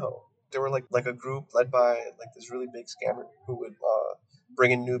friend Jinho. They were like a group led by like this really big scammer who would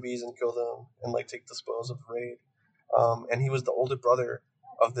bring in newbies and kill them and like take the spoils of the raid. And he was the older brother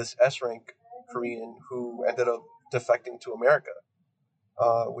of this S rank Korean who ended up defecting to America,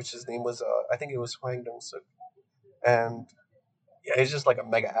 which his name was I think it was Hwang Dong-suk. And yeah, he's just like a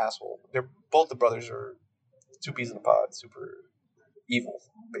mega asshole. They're both the brothers are two peas in a pod, super evil,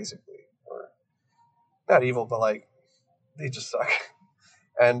 basically, or not evil, but like they just suck.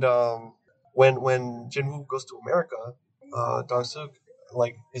 And when Jinwoo goes to America, Dong-suk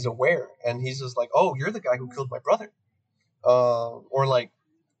like is aware, and he's just like, "Oh, you're the guy who killed my brother," or like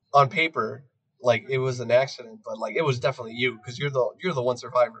on paper, like it was an accident, but like it was definitely you because you're the one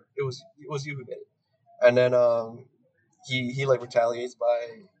survivor. It was you who did it. And then he like retaliates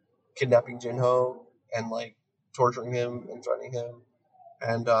by kidnapping Jinho and like torturing him and threatening him.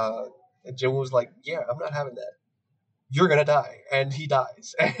 And Jinho was like, "Yeah, I'm not having that. You're gonna die," and he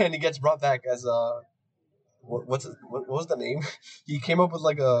dies, and he gets brought back as what was the name? He came up with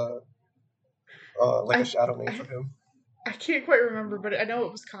like a shadow name for him. I can't quite remember, but I know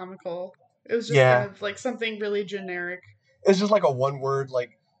it was comical. It was just Yeah, kind of like something really generic. it's just like a one word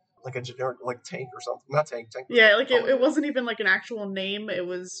like a generic like tank or something. Not tank. Yeah, like it wasn't even like an actual name. It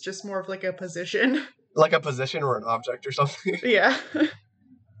was just more of like a position. Like a position or an object or something. Yeah.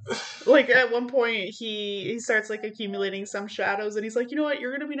 Like at one point he starts like accumulating some shadows and he's like, you know what,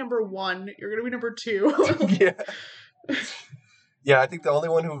 you're gonna be number 1, you're gonna be number 2. Yeah. Yeah, I think the only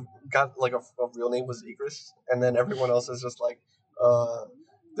one who got like a real name was Igris, and then everyone else is just like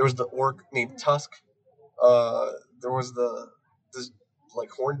there was the orc named Tusk. There was this like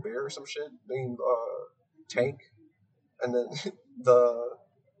horned bear or some shit named Tank, and then the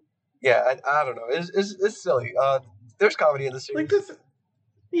I don't know. It's silly. There's comedy in the series.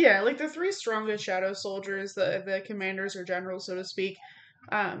 Like like the 3 strongest shadow soldiers, the commanders or generals, so to speak,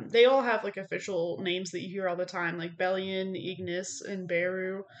 they all have like official names that you hear all the time, like Bellion, Ignis, and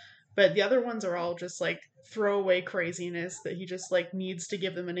Beru. But the other ones are all just like throwaway craziness that he just like needs to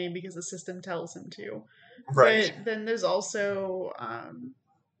give them a name because the system tells him to. Right. But then there's also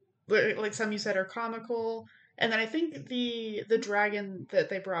like some you said are comical, And then I think the dragon that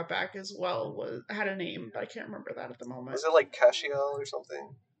they brought back as well had a name, but I can't remember that at the moment. Was it like Cashiel or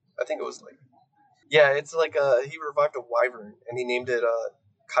something? I think it was like... Yeah, it's like he revived a wyvern, and he named it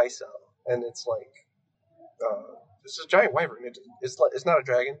Kaisel. And it's like... it's a giant wyvern. It's not a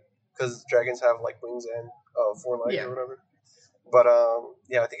dragon, because dragons have like wings and 4 legs or whatever. But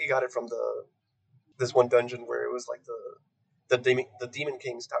yeah, I think he got it from this one dungeon where it was like the Demon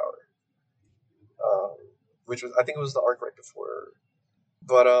King's tower, which was, I think it was the arc right before.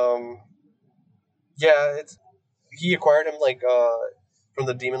 But yeah, he acquired him like from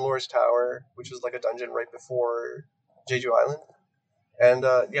the Demon Lord's tower, which was like a dungeon right before Jeju Island, and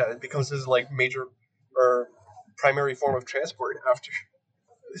yeah, it becomes his like major or primary form of transport after.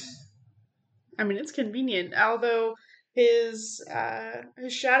 I mean, it's convenient, although his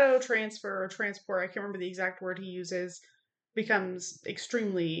shadow transfer or transport, I can't remember the exact word he uses, becomes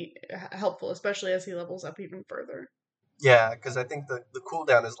extremely helpful, especially as he levels up even further. Yeah, because I think the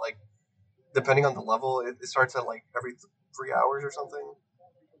cooldown is like, depending on the level, it starts at like every 3 hours or something.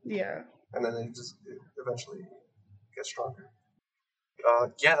 Yeah. And then it eventually gets stronger.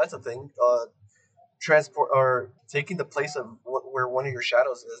 Yeah, that's a thing. Transport or taking the place of where one of your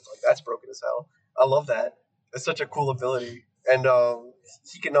shadows is, like, that's broken as hell. I love that. It's such a cool ability. And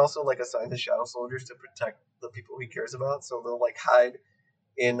he can also like assign his shadow soldiers to protect the people he cares about, so they'll like hide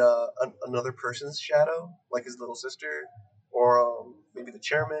in another person's shadow, like his little sister, or maybe the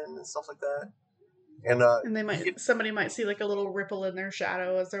chairman and stuff like that. And they somebody might see like a little ripple in their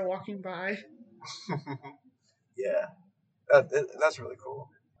shadow as they're walking by. Yeah, that's really cool.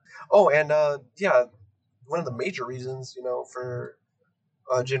 Oh, and yeah, one of the major reasons, for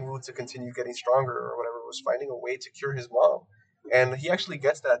Jinwoo to continue getting stronger or whatever was finding a way to cure his mom, and he actually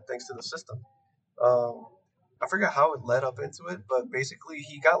gets that thanks to the system. I forgot how it led up into it, but basically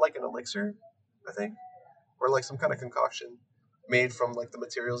he got like an elixir, I think, or like some kind of concoction made from like the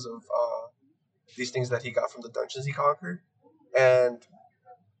materials of these things that he got from the dungeons he conquered, and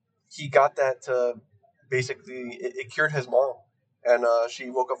he got that to basically it cured his mom, and she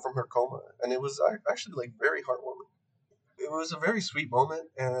woke up from her coma, and it was actually like very heartwarming. It was a very sweet moment,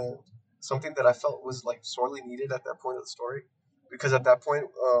 and something that I felt was like sorely needed at that point of the story, because at that point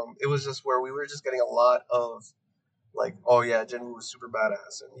it was just where we were just getting a lot of like, oh yeah, Jinwoo was super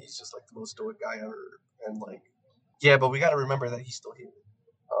badass, and he's just like the most stoic guy ever, and like, yeah, but we got to remember that he's still human.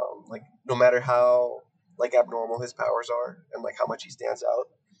 Like, no matter how like abnormal his powers are, and like how much he stands out,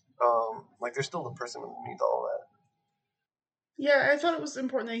 like there's still a person underneath all that. Yeah, I thought it was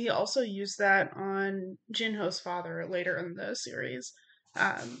important that he also used that on Jinho's father later in the series.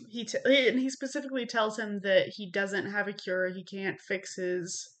 And he specifically tells him that he doesn't have a cure, he can't fix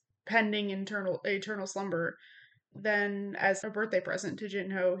his pending eternal slumber. Then, as a birthday present to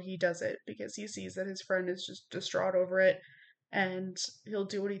Jinho, he does it because he sees that his friend is just distraught over it, and he'll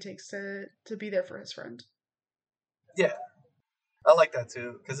do what he takes to be there for his friend. Yeah, I like that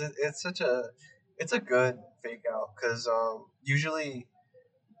too, because it's a good fake out, because usually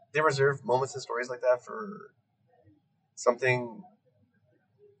they reserve moments and stories like that for something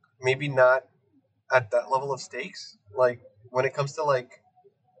maybe not at that level of stakes. Like when it comes to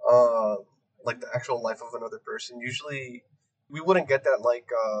uh like the actual life of another person, usually we wouldn't get that like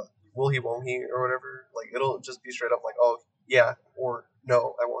will he, won't he, or whatever. Like it'll just be straight up like, oh yeah, or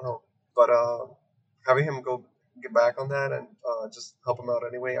no, I won't help. But having him go get back on that and just help him out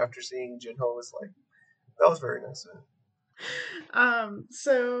anyway after seeing Jinho is like, that was very nice.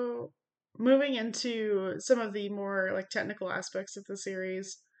 So moving into some of the more like technical aspects of the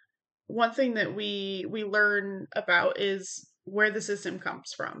series, one thing that we learn about is where the system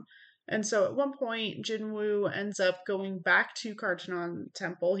comes from. And so at one point, Jinwoo ends up going back to Kartanon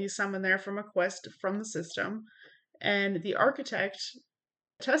Temple. He's summoned there from a quest from the system, and the architect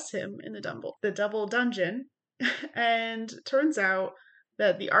tests him in the double dungeon, and turns out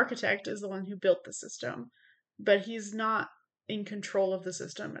that the architect is the one who built the system, but he's not in control of the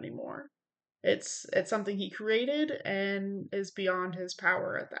system anymore. It's something he created and is beyond his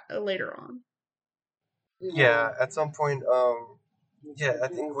power at that later on. Yeah, at some point, yeah, I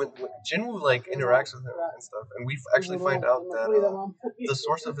think when Jinwoo like interacts with him and stuff, and we actually find out that the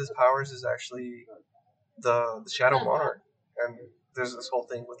source of his powers is actually the Shadow Monarch, and there's this whole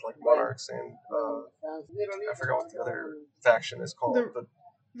thing with like monarchs and I forgot what the other faction is called, but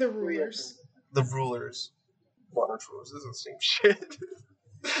the rulers. The rulers, monarchs, rulers, this is the same shit.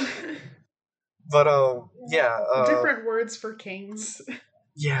 But yeah, different words for kings.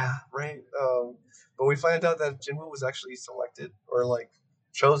 Yeah, right. But we find out that Jinwoo was actually selected or like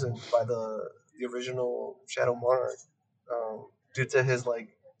chosen by the original Shadow Monarch, due to his like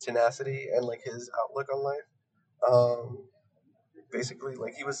tenacity and like his outlook on life. Basically,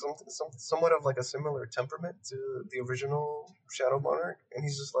 like he was somewhat of like a similar temperament to the original Shadow Monarch, and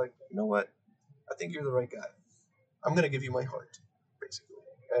he's just like, you know what? I think you're the right guy. I'm gonna give you my heart, basically.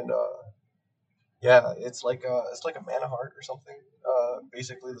 And yeah, it's like a mana heart or something.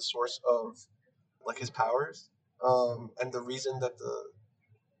 Basically the source of like his powers. And the reason that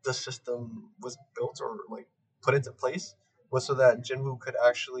the system was built or like put into place was so that Jinwoo could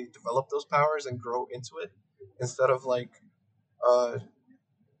actually develop those powers and grow into it instead of uh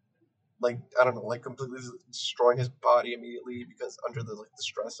like I don't know, like completely destroying his body immediately because under the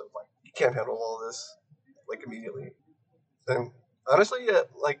stress of like you can't handle all this like immediately. And honestly, yeah,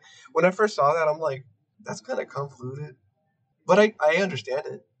 like when I first saw that, I'm like, that's kind of convoluted, but I understand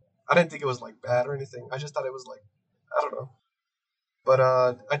it. I didn't think it was like bad or anything. I just thought it was like I don't know. But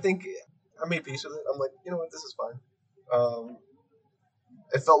I think I made peace with it. I'm like, you know what, this is fine. Um,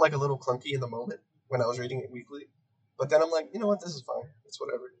 it felt like a little clunky in the moment when I was reading it weekly, but then I'm like, you know what, this is fine. It's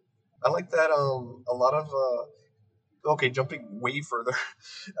whatever. I like that. A lot of okay, jumping way further.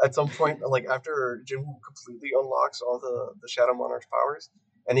 At some point, like after Jinwoo completely unlocks all the Shadow Monarch's powers,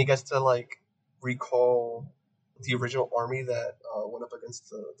 and he gets to like recall the original army that went up against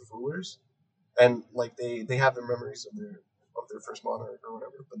the rulers, and like they have their memories of their first monarch or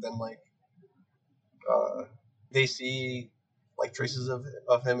whatever. But then like uh, they see like traces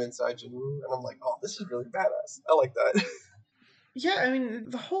of him inside Jinwoo, and I'm like, oh, this is really badass. I like that. Yeah, I mean,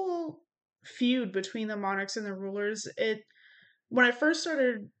 the whole feud between the monarchs and the rulers, when I first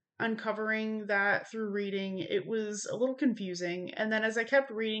started uncovering that through reading, it was a little confusing. And then as I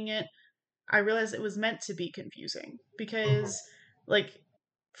kept reading it, I realized it was meant to be confusing Mhm. because, like,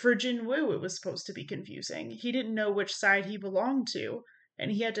 for Jinwoo, it was supposed to be confusing. He didn't know which side he belonged to,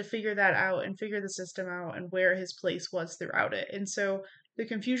 and he had to figure that out and figure the system out and where his place was throughout it. And so the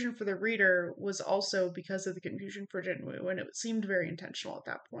confusion for the reader was also because of the confusion for Jinwoo, and it seemed very intentional at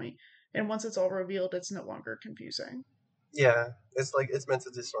that point. And once it's all revealed, it's no longer confusing. Yeah, it's like it's meant to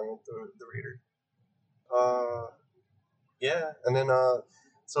disorient the reader. Uh, yeah, and then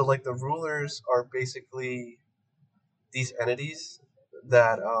so like the rulers are basically these entities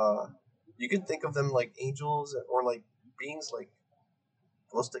that you can think of them like angels or like beings like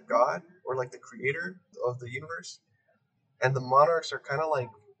close to God or like the creator of the universe. And the monarchs are kind of like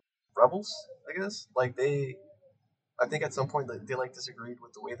rebels, I guess. Like I think at some point they like disagreed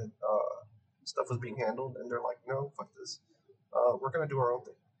with the way that stuff was being handled, and they're like, no, fuck this. We're gonna do our own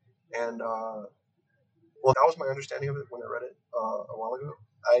thing. And well, that was my understanding of it when I read it a while ago.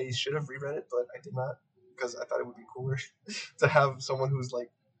 I should have reread it, but I did not because I thought it would be cooler to have someone who's like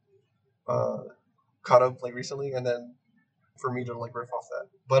uh, caught up like recently, and then for me to like riff off that.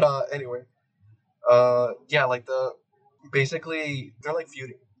 But anyway, yeah, like basically they're like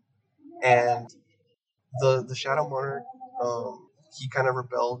feuding, and the Shadow Monarch, he kind of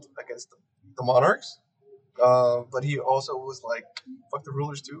rebelled against the monarchs, but he also was like, fuck the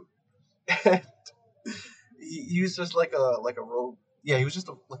rulers too. He was just like a rogue. Yeah, he was just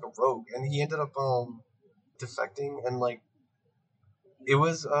like a rogue, and he ended up defecting, and like it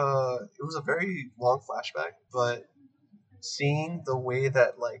was a very long flashback, but seeing the way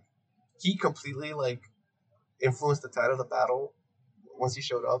that like he completely like influenced the tide of the battle once he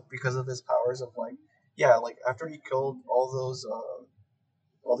showed up because of his powers of like yeah, like after he killed all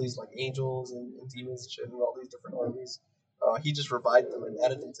these like angels and demons and shit and all these different armies, he just revived them and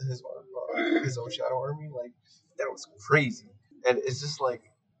added them to his own shadow army. Like that was crazy, and it's just like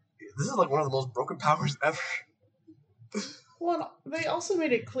this is like one of the most broken powers ever. Well, they also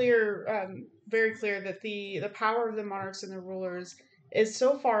made it clear, very clear, that the power of the monarchs and the rulers is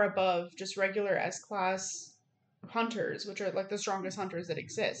so far above just regular S class hunters, which are like the strongest hunters that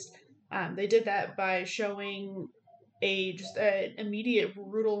exist. They did that by showing just an immediate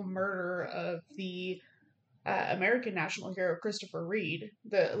brutal murder of the American national hero Christopher Reed.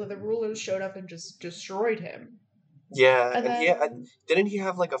 The rulers showed up and just destroyed him. Yeah, And and then didn't he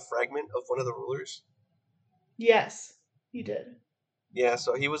have like a fragment of one of the rulers? yes, he did. Yeah,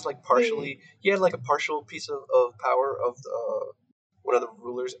 so he was like They he had like a partial piece of power of the one of the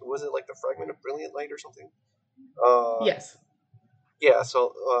rulers. Was it like the fragment of brilliant light or something? Uh, yes. yeah.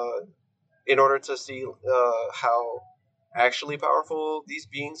 So in order to see how actually powerful these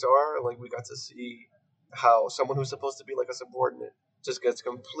beings are, like we got to see how someone who's supposed to be like a subordinate just gets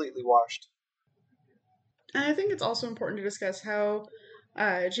completely washed. And I think it's also important to discuss how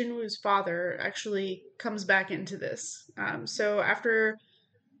Jinwoo's father actually comes back into this. So after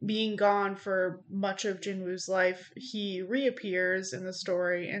being gone for much of Jinwoo's life, he reappears in the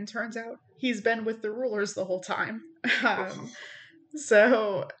story, and turns out he's been with the rulers the whole time.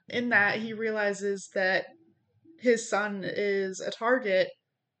 So in that, he realizes that his son is a target,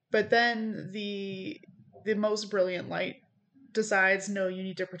 but then the most brilliant light decides, no, you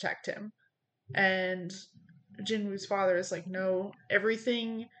need to protect him. And Jinwoo's father is like, no,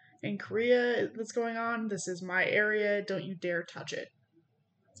 everything in Korea that's going on, this is my area, don't you dare touch it.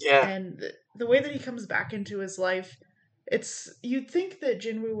 Yeah. And the way that he comes back into his life, you'd think that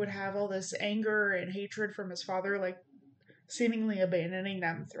Jinwoo would have all this anger and hatred from his father, like seemingly abandoning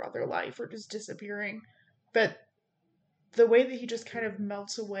them throughout their life or just disappearing. But the way that he just kind of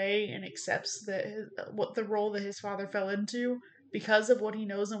melts away and accepts what the role that his father fell into because of what he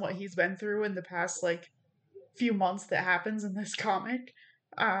knows and what he's been through in the past like few months that happens in this comic,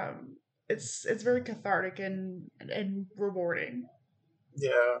 it's very cathartic and rewarding.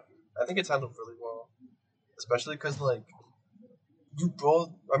 Yeah, I think it's handled really well, especially because like you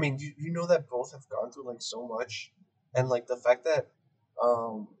both. I mean, you know that both have gone through like so much, and like the fact that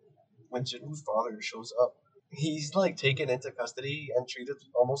when Jinwoo's father shows up, he's like taken into custody and treated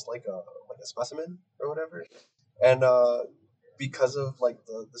almost like a specimen or whatever, and because of like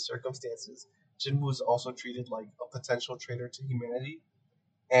the circumstances, Jinwoo's also treated like a potential traitor to humanity,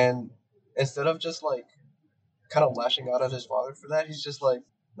 and instead of just like kind of lashing out at his father for that, he's just like,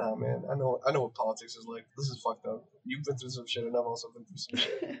 nah, man, I know what politics is like. This is fucked up. You've been through some shit, and I've also been through some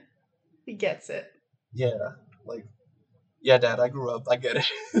shit. He gets it. Yeah, like, yeah, Dad, I grew up. I get it.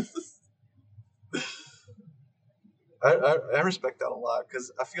 I respect that a lot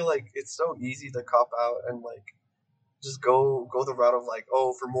because I feel like it's so easy to cop out and like just go the route of like,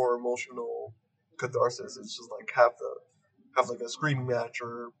 oh, for more emotional catharsis, it's just like have like a screaming match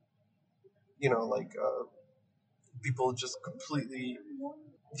or like people just completely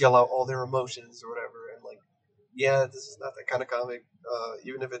yell out all their emotions or whatever, and like, yeah, this is not that kind of comic.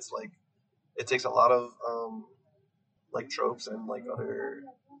 Even if it's like it takes a lot of like tropes and like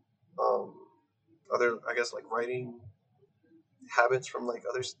um other I guess like writing habits from like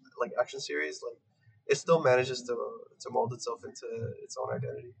other like action series, like it still manages to mold itself into its own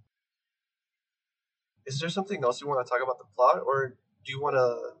identity. Is there something else you want to talk about the plot, or do you want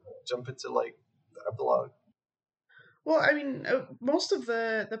to jump into like the epilogue? Well, I mean, most of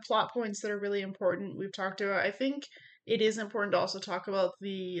the plot points that are really important we've talked about. I think it is important to also talk about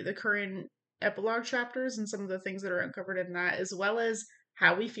the current epilogue chapters and some of the things that are uncovered in that, as well as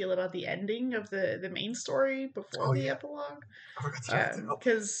how we feel about the ending of the main story before Oh the yeah, epilogue, I forgot to talk about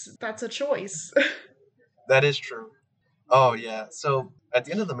because that's a choice. that. Is true. Oh yeah. So at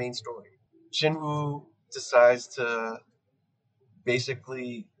the end of the main story, Shinwoo decides to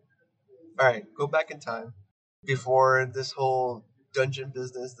basically, all right, go back in time before this whole dungeon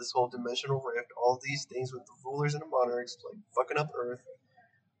business, this whole dimensional rift, all these things with the rulers and the monarchs like fucking up Earth.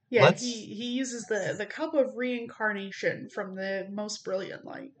 Yeah, Let's he uses the cup of reincarnation from the most brilliant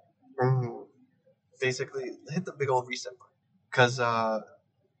light. basically hit the big old reset button because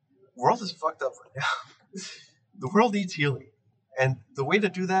world is fucked up right now. The world needs healing, and the way to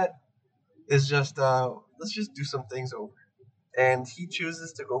do that is just let's just do some things over. And he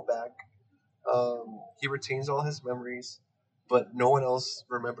chooses to go back. He retains all his memories, but no one else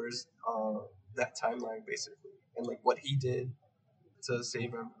remembers that timeline basically, and like what he did to save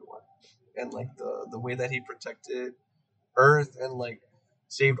everyone, and like the way that he protected Earth, and like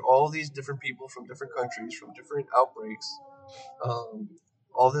saved all these different people from different countries, from different outbreaks. Um,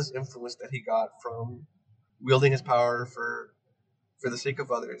 all this influence that he got from wielding his power for the sake of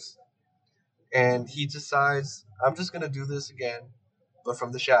others, and he decides, I'm just gonna do this again, but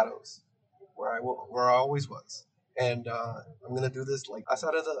from the shadows, where I always was, and I'm gonna do this like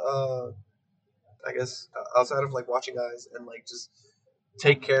outside of the I guess outside of like watching eyes, and like just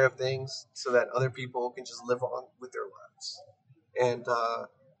take care of things so that other people can just live on with their lives. And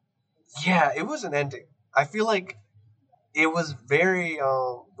yeah, it was an ending. I feel like it was very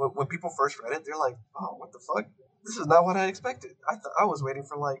when people first read it, they're like, oh, what the fuck? This is not what I expected. I was waiting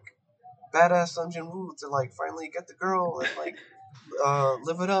for like badass Sun Jin Woo to like finally get the girl and like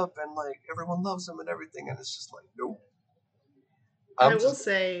live it up, and like everyone loves him and everything, and it's just like, nope. I I'm will just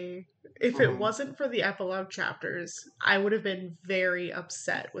say, if it mhm. wasn't for the epilogue chapters, I would have been very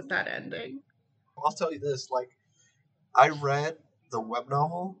upset with that ending. I'll tell you this, like I read the web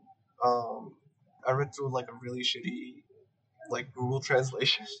novel. Um, I read through like a really shitty like Google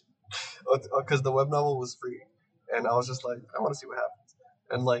translation because the web novel was free, and I was just like, I want to see what happens.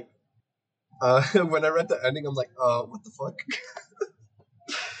 And like when I read the ending, I'm like, what the fuck?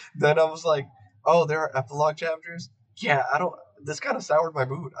 Then I was like, oh, there are epilogue chapters. Yeah, I don't. This kind of soured my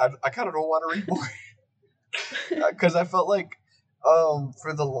mood. I kind of don't want to read more because I felt like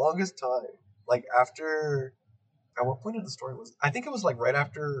for the longest time, like after at what point of the story was? I think it was like right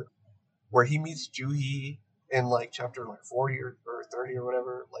after where he meets Juhi in like chapter like 40 or 30 or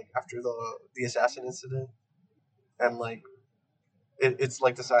whatever, like after the assassin incident, and like it's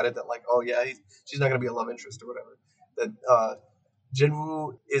like decided that like, oh yeah, she's not gonna be a love interest or whatever. That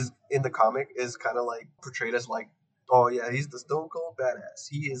Jinwoo is in the comic is kind of like portrayed as like, oh yeah, he's the stone cold badass.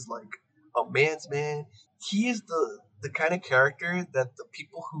 He is like a man's man. He is the kind of character that the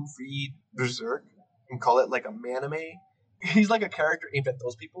people who read Berserk and call it like a manime. He's like a character aimed at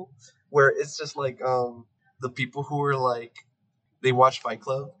those people, where it's just like the people who are like they watch Fight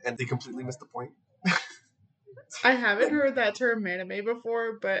Club and they completely miss the point. I haven't heard that term anime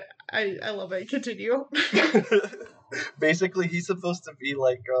before, but I love it. Continue. Basically, he's supposed to be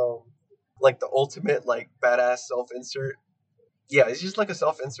like the ultimate like badass self insert. Yeah, it's just like a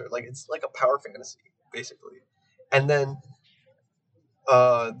self insert. Like it's like a power fantasy, basically. And then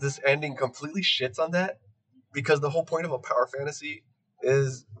this ending completely shits on that because the whole point of a power fantasy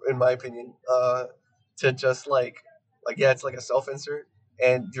is, in my opinion, to just like yeah, it's like a self insert,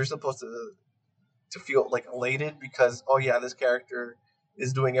 and you're supposed to feel like elated because oh yeah, this character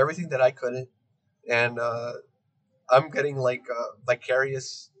is doing everything that I couldn't, and I'm getting like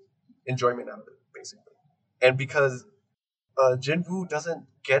vicarious enjoyment out of it, basically. And because Jinwoo doesn't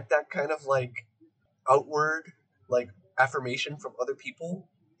get that kind of like outward like affirmation from other people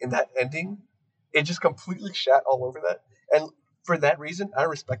in that ending, it just completely shat all over that. And for that reason, I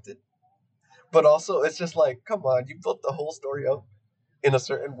respect it. But also, it's just like, come on, you built the whole story up in a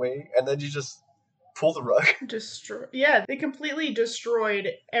certain way, and then you just pull the rug. Yeah, they completely destroyed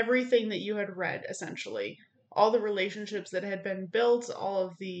everything that you had read, essentially. All the relationships that had been built, all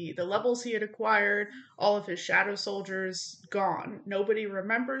of the levels he had acquired, all of his shadow soldiers gone. Nobody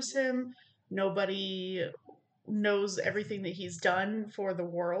remembers him. Nobody knows everything that he's done for the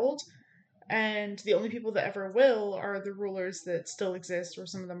world. And the only people that ever will are the rulers that still exist, or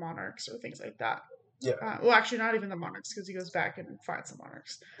some of the monarchs, or things like that. Yeah. Well, actually, not even the monarchs, because he goes back and finds the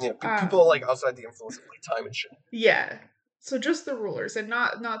monarchs. Yeah, people like outside the influence of like time and shit. Yeah. So just the rulers, and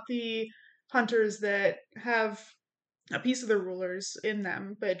not the hunters that have a piece of the rulers in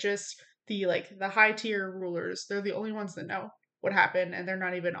them, but just the high tier rulers. They're the only ones that know what happened, and they're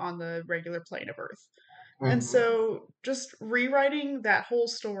not even on the regular plane of Earth. Mm-hmm. And so just rewriting that whole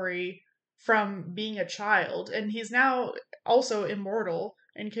story from being a child, and he's now also immortal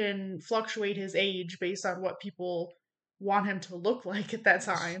and can fluctuate his age based on what people want him to look like at that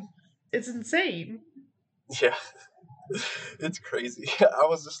time. It's insane. Yeah. It's crazy. I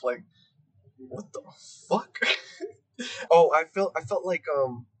was just like, what the fuck? Oh, I felt like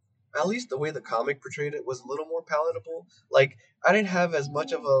at least the way the comic portrayed it was a little more palatable. Like I didn't have as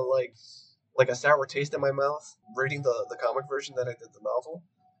much of a like a sour taste in my mouth reading the comic version that I did the novel.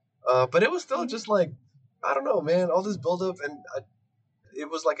 But it was still just like, I don't know, man, all this build up, and it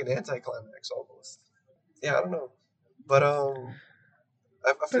was like an anticlimax almost. Yeah, I don't know. But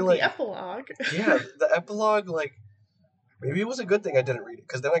I feel like the epilogue. Yeah, the epilogue, like maybe it was a good thing I didn't read it,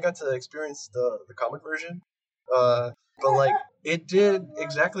 because then I got to experience the comic version. But like it did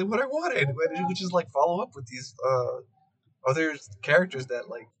exactly what I wanted, which is like follow up with these other characters that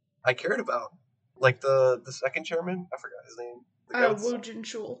like I cared about, like the second chairman. I forgot his name. Woo Jin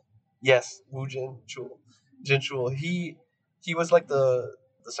Chul. Yes, Woo Jin Chul. Jin Chul. He was like the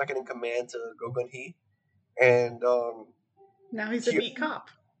second in command to Go Gun Hee, and now he's a beat cop.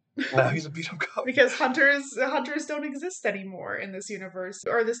 Now he's a beat up cop. Because hunters don't exist anymore in this universe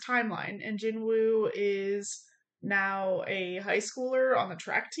or this timeline, and Jinwoo is now a high schooler on the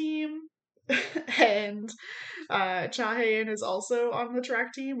track team, and Chahayan is also on the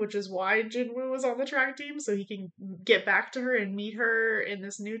track team, which is why Jinwoo was on the track team, so he can get back to her and meet her in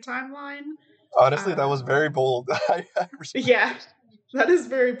this new timeline. Honestly, that was very bold. Yeah, that is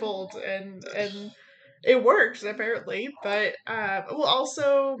very bold, and it worked apparently. But well,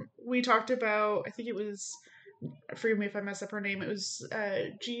 also we talked about, I think it was, forgive me if I mess up her name, it was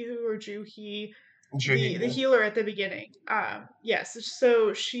Jihu or Juhi, the healer at the beginning. Yes,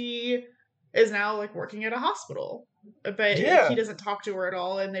 so she is now like working at a hospital, but he doesn't talk to her at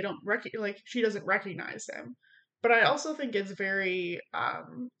all, and they don't she doesn't recognize him. But I also think it's very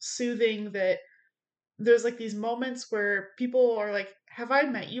soothing that there's like these moments where people are like, have I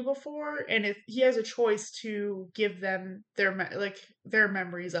met you before? And if he has a choice to give them their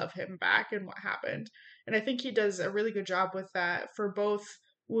memories of him back and what happened. And I think he does a really good job with that for both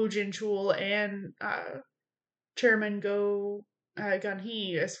Woo Jin Chul and Chairman Go Gun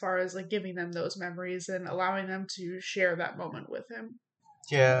Hee, as far as like giving them those memories and allowing them to share that moment with him.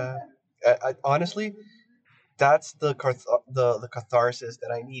 Yeah, I honestly, that's the catharsis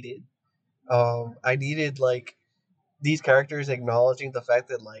that I needed. I needed like these characters acknowledging the fact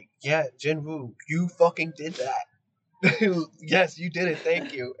that, like, yeah, Jinwoo, you fucking did that. Yes, you did it.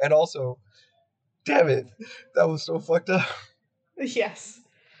 Thank you. And also, damn it, that was so fucked up. Yes.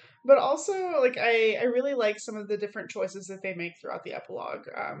 But also, like, I really like some of the different choices that they make throughout the epilogue.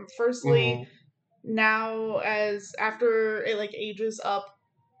 Firstly, now as after it like ages up,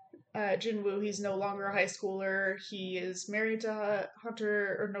 Jinwoo, he's no longer a high schooler. He is married to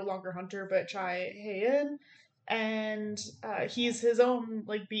Hunter, or no longer Hunter, but Chai Hae-in, and he's his own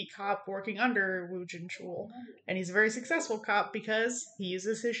like beat cop working under Woo Jin-chul, and he's a very successful cop because he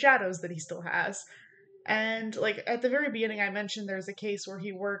uses his shadows that he still has. And like at the very beginning, I mentioned there's a case where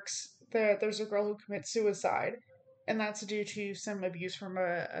he works. There's a girl who commits suicide, and that's due to some abuse from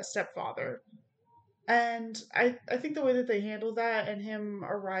a stepfather. And I think the way that they handle that and him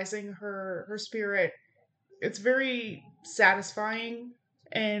arising her spirit, it's very satisfying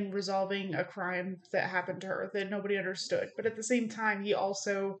in resolving a crime that happened to her that nobody understood. But at the same time, he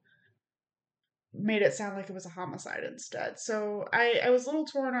also made it sound like it was a homicide instead. So I was a little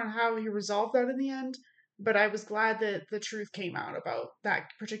torn on how he resolved that in the end, but I was glad that the truth came out about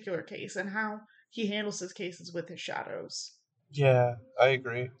that particular case and how he handles his cases with his shadows. Yeah, I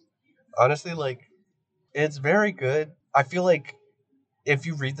agree. Honestly, like, it's very good. I feel like if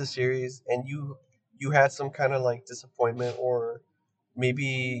you read the series and you had some kind of like disappointment or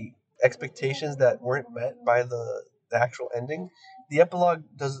maybe expectations that weren't met by the actual ending, the epilogue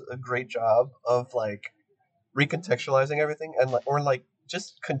does a great job of like recontextualizing everything and like or like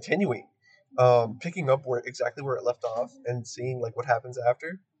just continuing picking up where exactly where it left off and seeing like what happens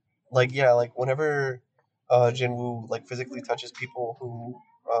after. Like, yeah, like whenever Jinwoo like physically touches people who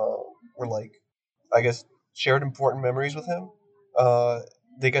were like, I guess, shared important memories with him, uh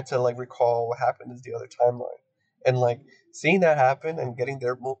they get to like recall what happened in the other timeline. And like seeing that happen and getting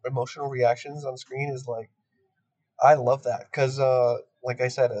their emotional reactions on screen is like, I love that because like I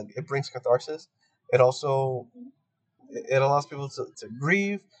said, it brings catharsis. It also it allows people to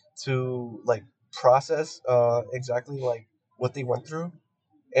grieve, to like process exactly like what they went through.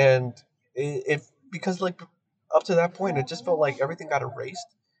 And if because like up to that point it just felt like everything got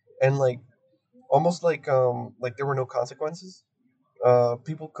erased and like almost like there were no consequences.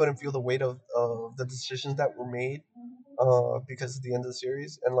 People couldn't feel the weight of the decisions that were made because of the end of the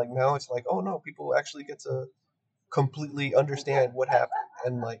series. And like now it's like, oh no, people actually get to completely understand what happened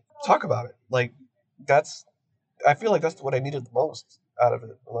and like talk about it. Like that's I feel like that's what I needed the most out of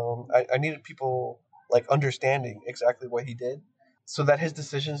it. I needed people like understanding exactly what he did, so that his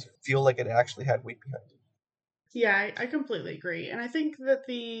decisions feel like it actually had weight behind it. Yeah, I completely agree, and I think that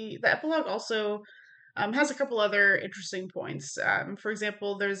the epilogue also has a couple other interesting points. For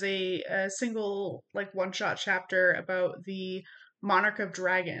example, there's a single like one shot chapter about the monarch of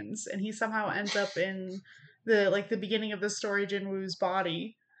dragons, and he somehow ends up in the beginning of the story Jinwoo's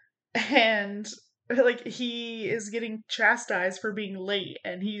body, and like he is getting chastised for being late,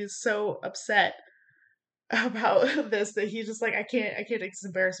 and he is so upset about this that he's just like, I can't take this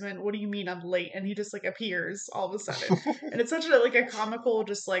embarrassment. What do you mean I'm late? And he just like appears all of a sudden. And it's such a like a comical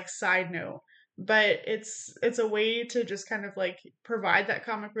just like side note. But it's a way to just kind of like provide that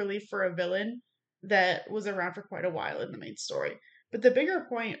comic relief for a villain that was around for quite a while in the main story. But the bigger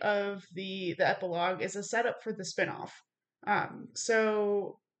point of the epilogue is a setup for the spinoff.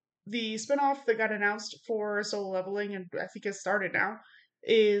 So the spinoff that got announced for Solo Leveling, and I think it started now,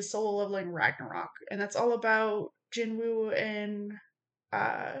 is Solo Leveling Ragnarok, and that's all about Jinwoo and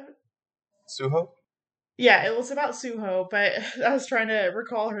uh Suho? yeah, it was about Suho, but I was trying to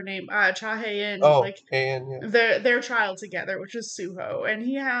recall her name. Cha Hae-in, Oh, like and yeah, their child together, which is Suho, and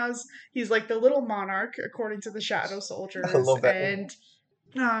he's like the little monarch according to the Shadow I Soldiers, love that name.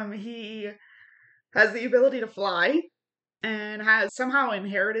 and he has the ability to fly and has somehow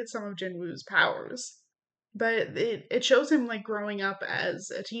inherited some of Jinwoo's powers. But it shows him like growing up as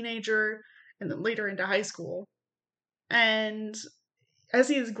a teenager and then later into high school. And as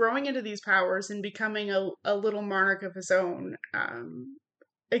he's growing into these powers and becoming a little monarch of his own,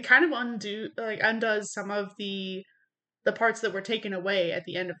 it kind of undoes some of the parts that were taken away at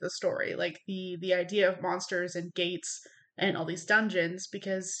the end of the story, like the idea of monsters and gates and all these dungeons,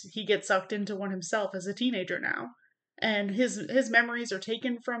 because he gets sucked into one himself as a teenager now. And his memories are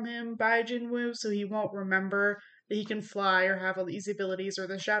taken from him by Jinwoo, so he won't remember that he can fly or have all these abilities or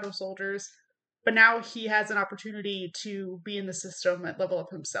the Shadow Soldiers. But now he has an opportunity to be in the system and level up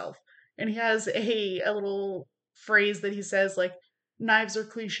himself. And he has a little phrase that he says like, knives are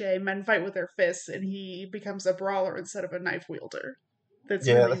cliche, men fight with their fists, and he becomes a brawler instead of a knife wielder. That's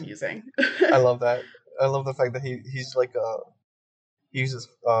Yeah, really amusing. I love that. I love the fact that he's like he uses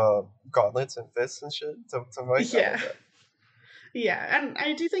gauntlets and fists and shit to fight. Yeah. Yeah, and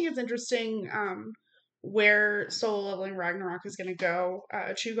I do think it's interesting where solo leveling Ragnarok is going to go.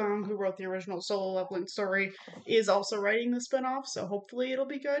 Chugong, who wrote the original solo leveling story, is also writing the spin-off, so hopefully it'll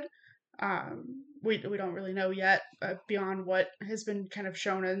be good. We don't really know yet beyond what has been kind of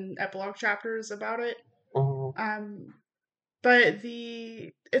shown in epilogue chapters about it. Mm-hmm. But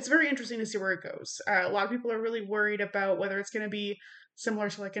it's very interesting to see where it goes. A lot of people are really worried about whether it's going to be similar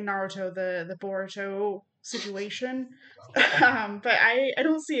to like in Naruto, the Boruto situation. But I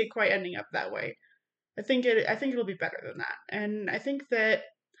don't see it quite ending up that way. I think it'll be better than that. And I think that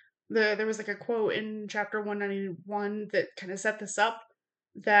there was like a quote in chapter 191 that kind of set this up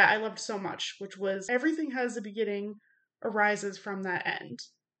that I loved so much, which was everything has a beginning, arises from that end.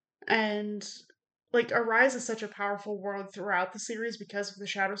 And like Arise is such a powerful world throughout the series because of the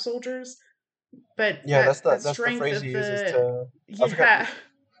Shadow Soldiers, but Yeah, that's that the strength phrase of he uses the to. I forgot.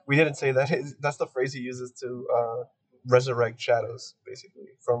 We didn't say that. That's the phrase he uses to resurrect shadows, basically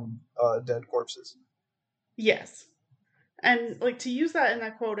from dead corpses. Yes, and like to use that in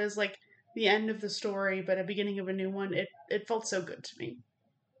that quote as like the end of the story, but a beginning of a new one. It felt so good to me.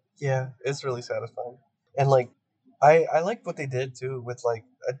 Yeah, it's really satisfying, and like I like what they did too with like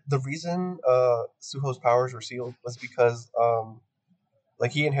the reason Suho's powers were sealed was because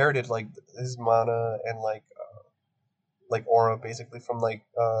like he inherited like his mana and like aura basically from like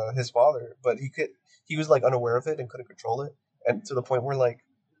his father, but he was like unaware of it and couldn't control it, and to the point where like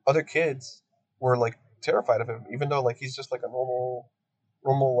other kids were like terrified of him, even though like he's just like a normal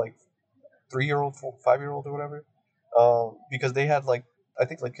like 3 year old, 5 year old or whatever, because they had like I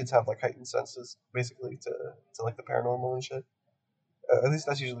think like kids have like heightened senses basically to like the paranormal and shit. At least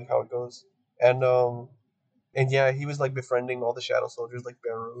that's usually how it goes, and yeah, he was like befriending all the shadow soldiers like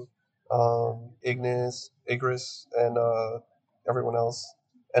Beru, Igris, and everyone else.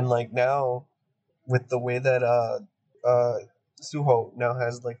 And like now, with the way that uh, Suho now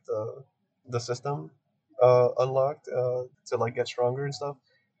has like the system unlocked to like get stronger and stuff,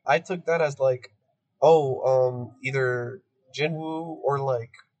 I took that as like, oh, either Jinwoo or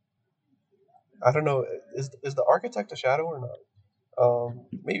like I don't know, is the architect a shadow or not?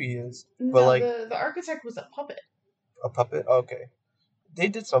 Maybe he is, but No, like the architect was a puppet. a puppet. Okay, they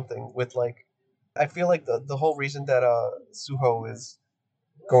did something with like I feel like the whole reason that Suho is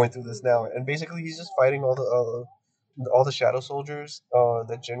going through this now, and basically he's just fighting all the shadow soldiers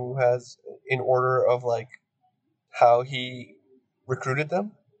that Jinwoo has in order of like how he recruited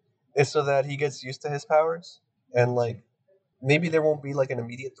them, is so that he gets used to his powers, and like maybe there won't be like an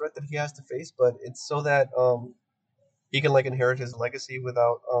immediate threat that he has to face, but it's so that he can like inherit his legacy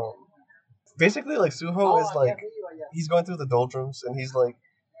without basically like Suho is like he's going through the doldrums and he's like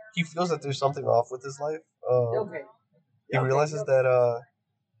he feels that there's something off with his life. He realizes that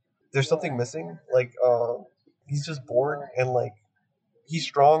there's something missing. Like he's just bored and like he's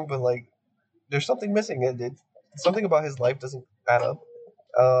strong, but like there's something missing. Something about his life doesn't add up.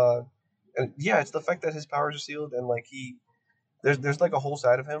 Uh, and yeah, it's the fact that his powers are sealed and like there's like a whole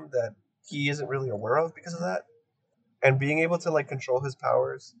side of him that he isn't really aware of because of that. And being able to like control his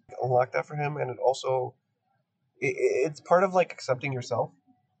powers unlock that for him, and it also it's part of like accepting yourself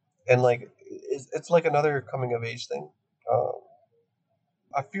and like it's like another coming of age thing.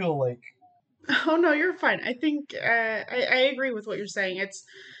 I feel like Oh no, you're fine. I think I agree with what you're saying.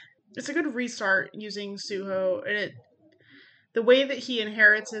 It's a good restart using Suho, and the way that he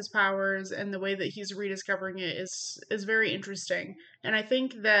inherits his powers and the way that he's rediscovering it is very interesting. And I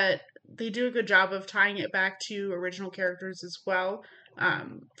think that they do a good job of tying it back to original characters as well.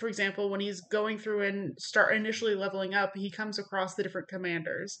 For example, when he's going through and start initially leveling up, he comes across the different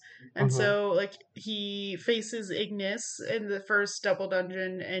commanders, and mhm. so like he faces Ignis in the first double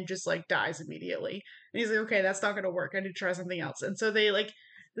dungeon and just like dies immediately. And he's like, okay, that's not going to work. I need to try something else. And so they like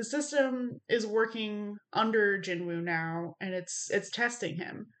the system is working under Jinwoo now, and it's testing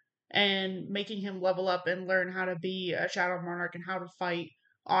him and making him level up and learn how to be a Shadow Monarch and how to fight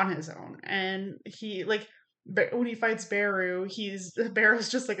on his own. And he like when he fights Beru, Beru's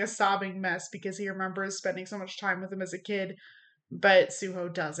just like a sobbing mess because he remembers spending so much time with him as a kid, but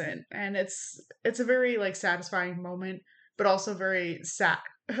Suho doesn't, and it's a very like satisfying moment, but also very sad,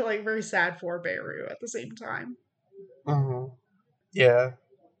 like very sad for Beru at the same time. Mhm. Yeah.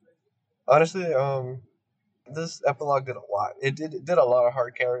 Honestly, this epilogue did a lot. It did a lot of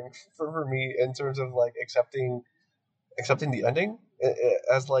hard carrying for me in terms of like accepting the ending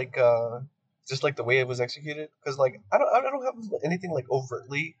as like just like the way it was executed. Because like I don't have anything like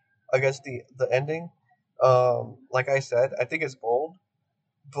overtly against the ending. Like I said, I think it's bold,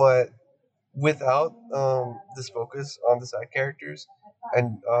 but without this focus on the side characters,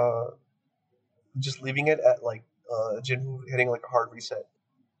 and just leaving it at like Jinwoo hitting like a hard reset.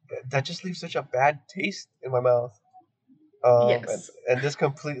 That just leaves such a bad taste in my mouth. Yes. And this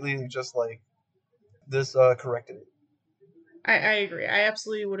completely just like this corrected it. I agree. I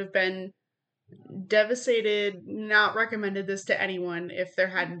absolutely would have been devastated, not recommended this to anyone if there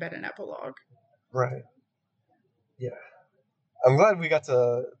hadn't been an epilogue. Right. Yeah. I'm glad we got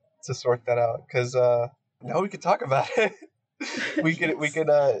to sort that out, because now we could talk about it. we could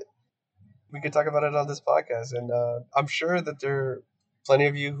talk about it on this podcast, and I'm sure that there are plenty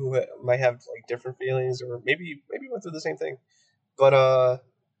of you who might have like different feelings, or maybe went through the same thing. But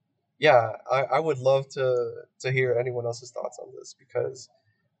yeah, I would love to hear anyone else's thoughts on this, because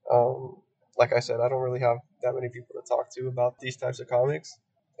like I said, I don't really have that many people to talk to about these types of comics,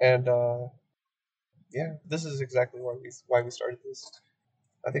 and yeah, this is exactly why we started this.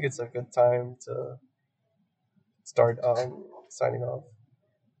 I think it's a good time to start signing off.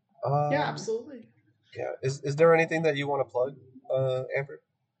 Yeah, absolutely. Yeah. Is there anything that you want to plug, Amber?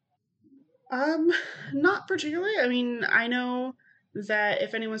 Not particularly. I mean, I know that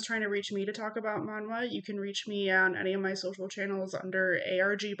if anyone's trying to reach me to talk about manhwa, you can reach me on any of my social channels under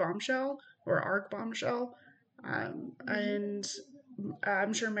ARG Bombshell or ARC Bombshell. And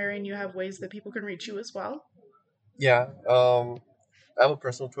I'm sure, Marion, you have ways that people can reach you as well. Yeah. I have a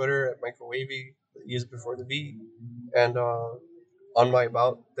personal Twitter at microwavy. Use before the V, and on my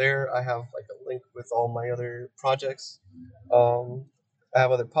about there, I have like a link with all my other projects. Um, I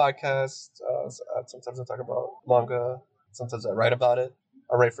have other podcasts. Sometimes I talk about manga. Sometimes I write about it.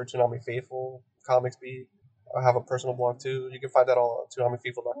 I write for Toonami Faithful, Comics Beat. I have a personal blog too. You can find that all on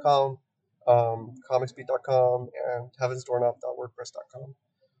ToonamiFaithful.com, comicsbeat.com, and heavensdoorknob.wordpress.com.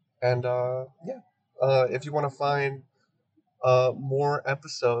 And yeah, if you want to find more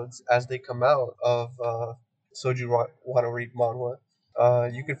episodes as they come out of Soju Want to Read Manhwa,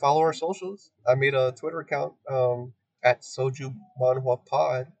 you can follow our socials. I made a Twitter account at Soju Manhwa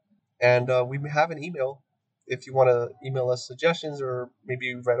Pod, and we have an email if you want to email us suggestions, or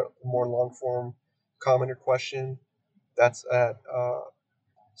maybe write a more long form comment or question. That's at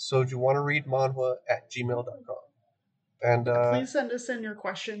sojuwannareadmanhwa at gmail.com. And please send us in your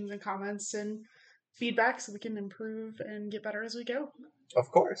questions and comments and feedback so we can improve and get better as we go.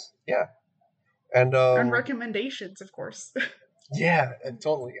 Of course, yeah. And recommendations, of course. Yeah, and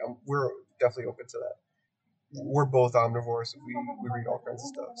totally. We're definitely open to that. We're both omnivores. We read all kinds of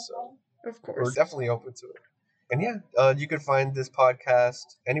stuff, so of course we're definitely open to it. And yeah, you can find this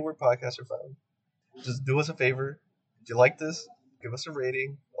podcast anywhere podcasts are found. Just do us a favor. If you like this, give us a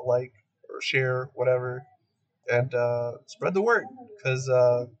rating, a like, or share, whatever, and spread the word, because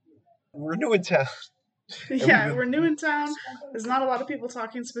we're new in town. Yeah, we're new in town. There's not a lot of people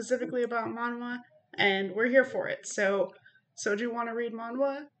talking specifically about manhwa, and we're here for it. So do you want to read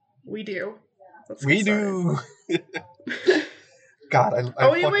manhwa? We do. We do. God,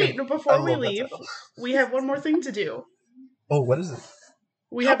 wait! Before we leave, we have one more thing to do. Oh, what is it?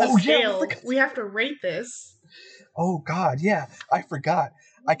 We have a scale. Yeah, we have to rate this. Oh God, yeah, I forgot.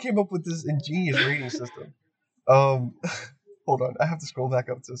 I came up with this ingenious rating system. Hold on, I have to scroll back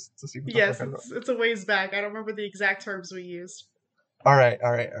up to see what the fuck I wrote. It's a ways back. I don't remember the exact terms we used. All right.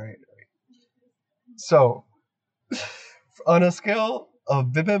 So, on a scale of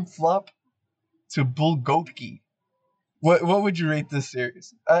Bibim Flop to Bulgotki, what would you rate this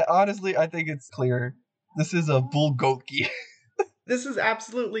series? Honestly, I think it's clear. This is a Bulgotki. This is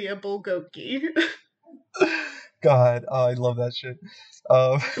absolutely a Bulgotki. God, I love that shit.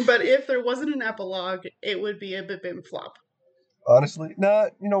 But if there wasn't an epilogue, it would be a Bibim Flop. Honestly, nah,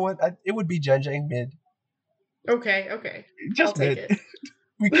 you know what? It would be Jeng Mid. Okay. Just I'll take it.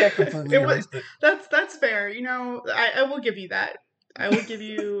 We can't completely erase it. That's fair. You know, I will give you that. I will give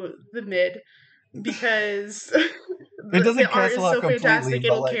you the mid, because it doesn't the art is so fantastic,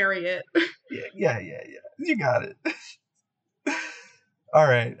 it'll carry it. Yeah. You got it. All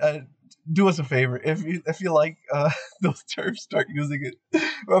right. Do us a favor. If you like those terms, start using it.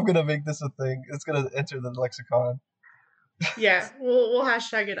 I'm gonna make this a thing. It's gonna enter the lexicon. Yeah, we'll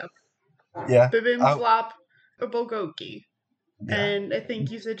hashtag it up. Yeah. Bibim Flop, a Bulgoki. Yeah. And I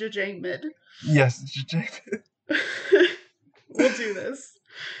think you said Jajang Mid. Yes, Jajang Mid. We'll do this.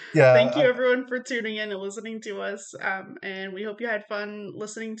 Yeah. Thank you, everyone, for tuning in and listening to us. And we hope you had fun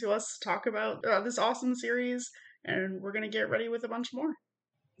listening to us talk about this awesome series. And we're gonna get ready with a bunch more.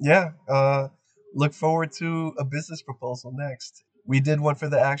 Yeah. Look forward to a business proposal next. We did one for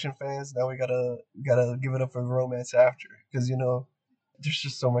the action fans. Now we gotta give it up for romance after, because there's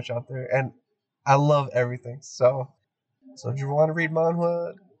just so much out there, and I love everything. So do you want to read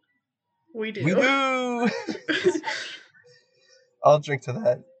manhwa? We do. We do. I'll drink to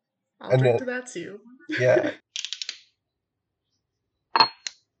that. I'll drink to that too. Yeah.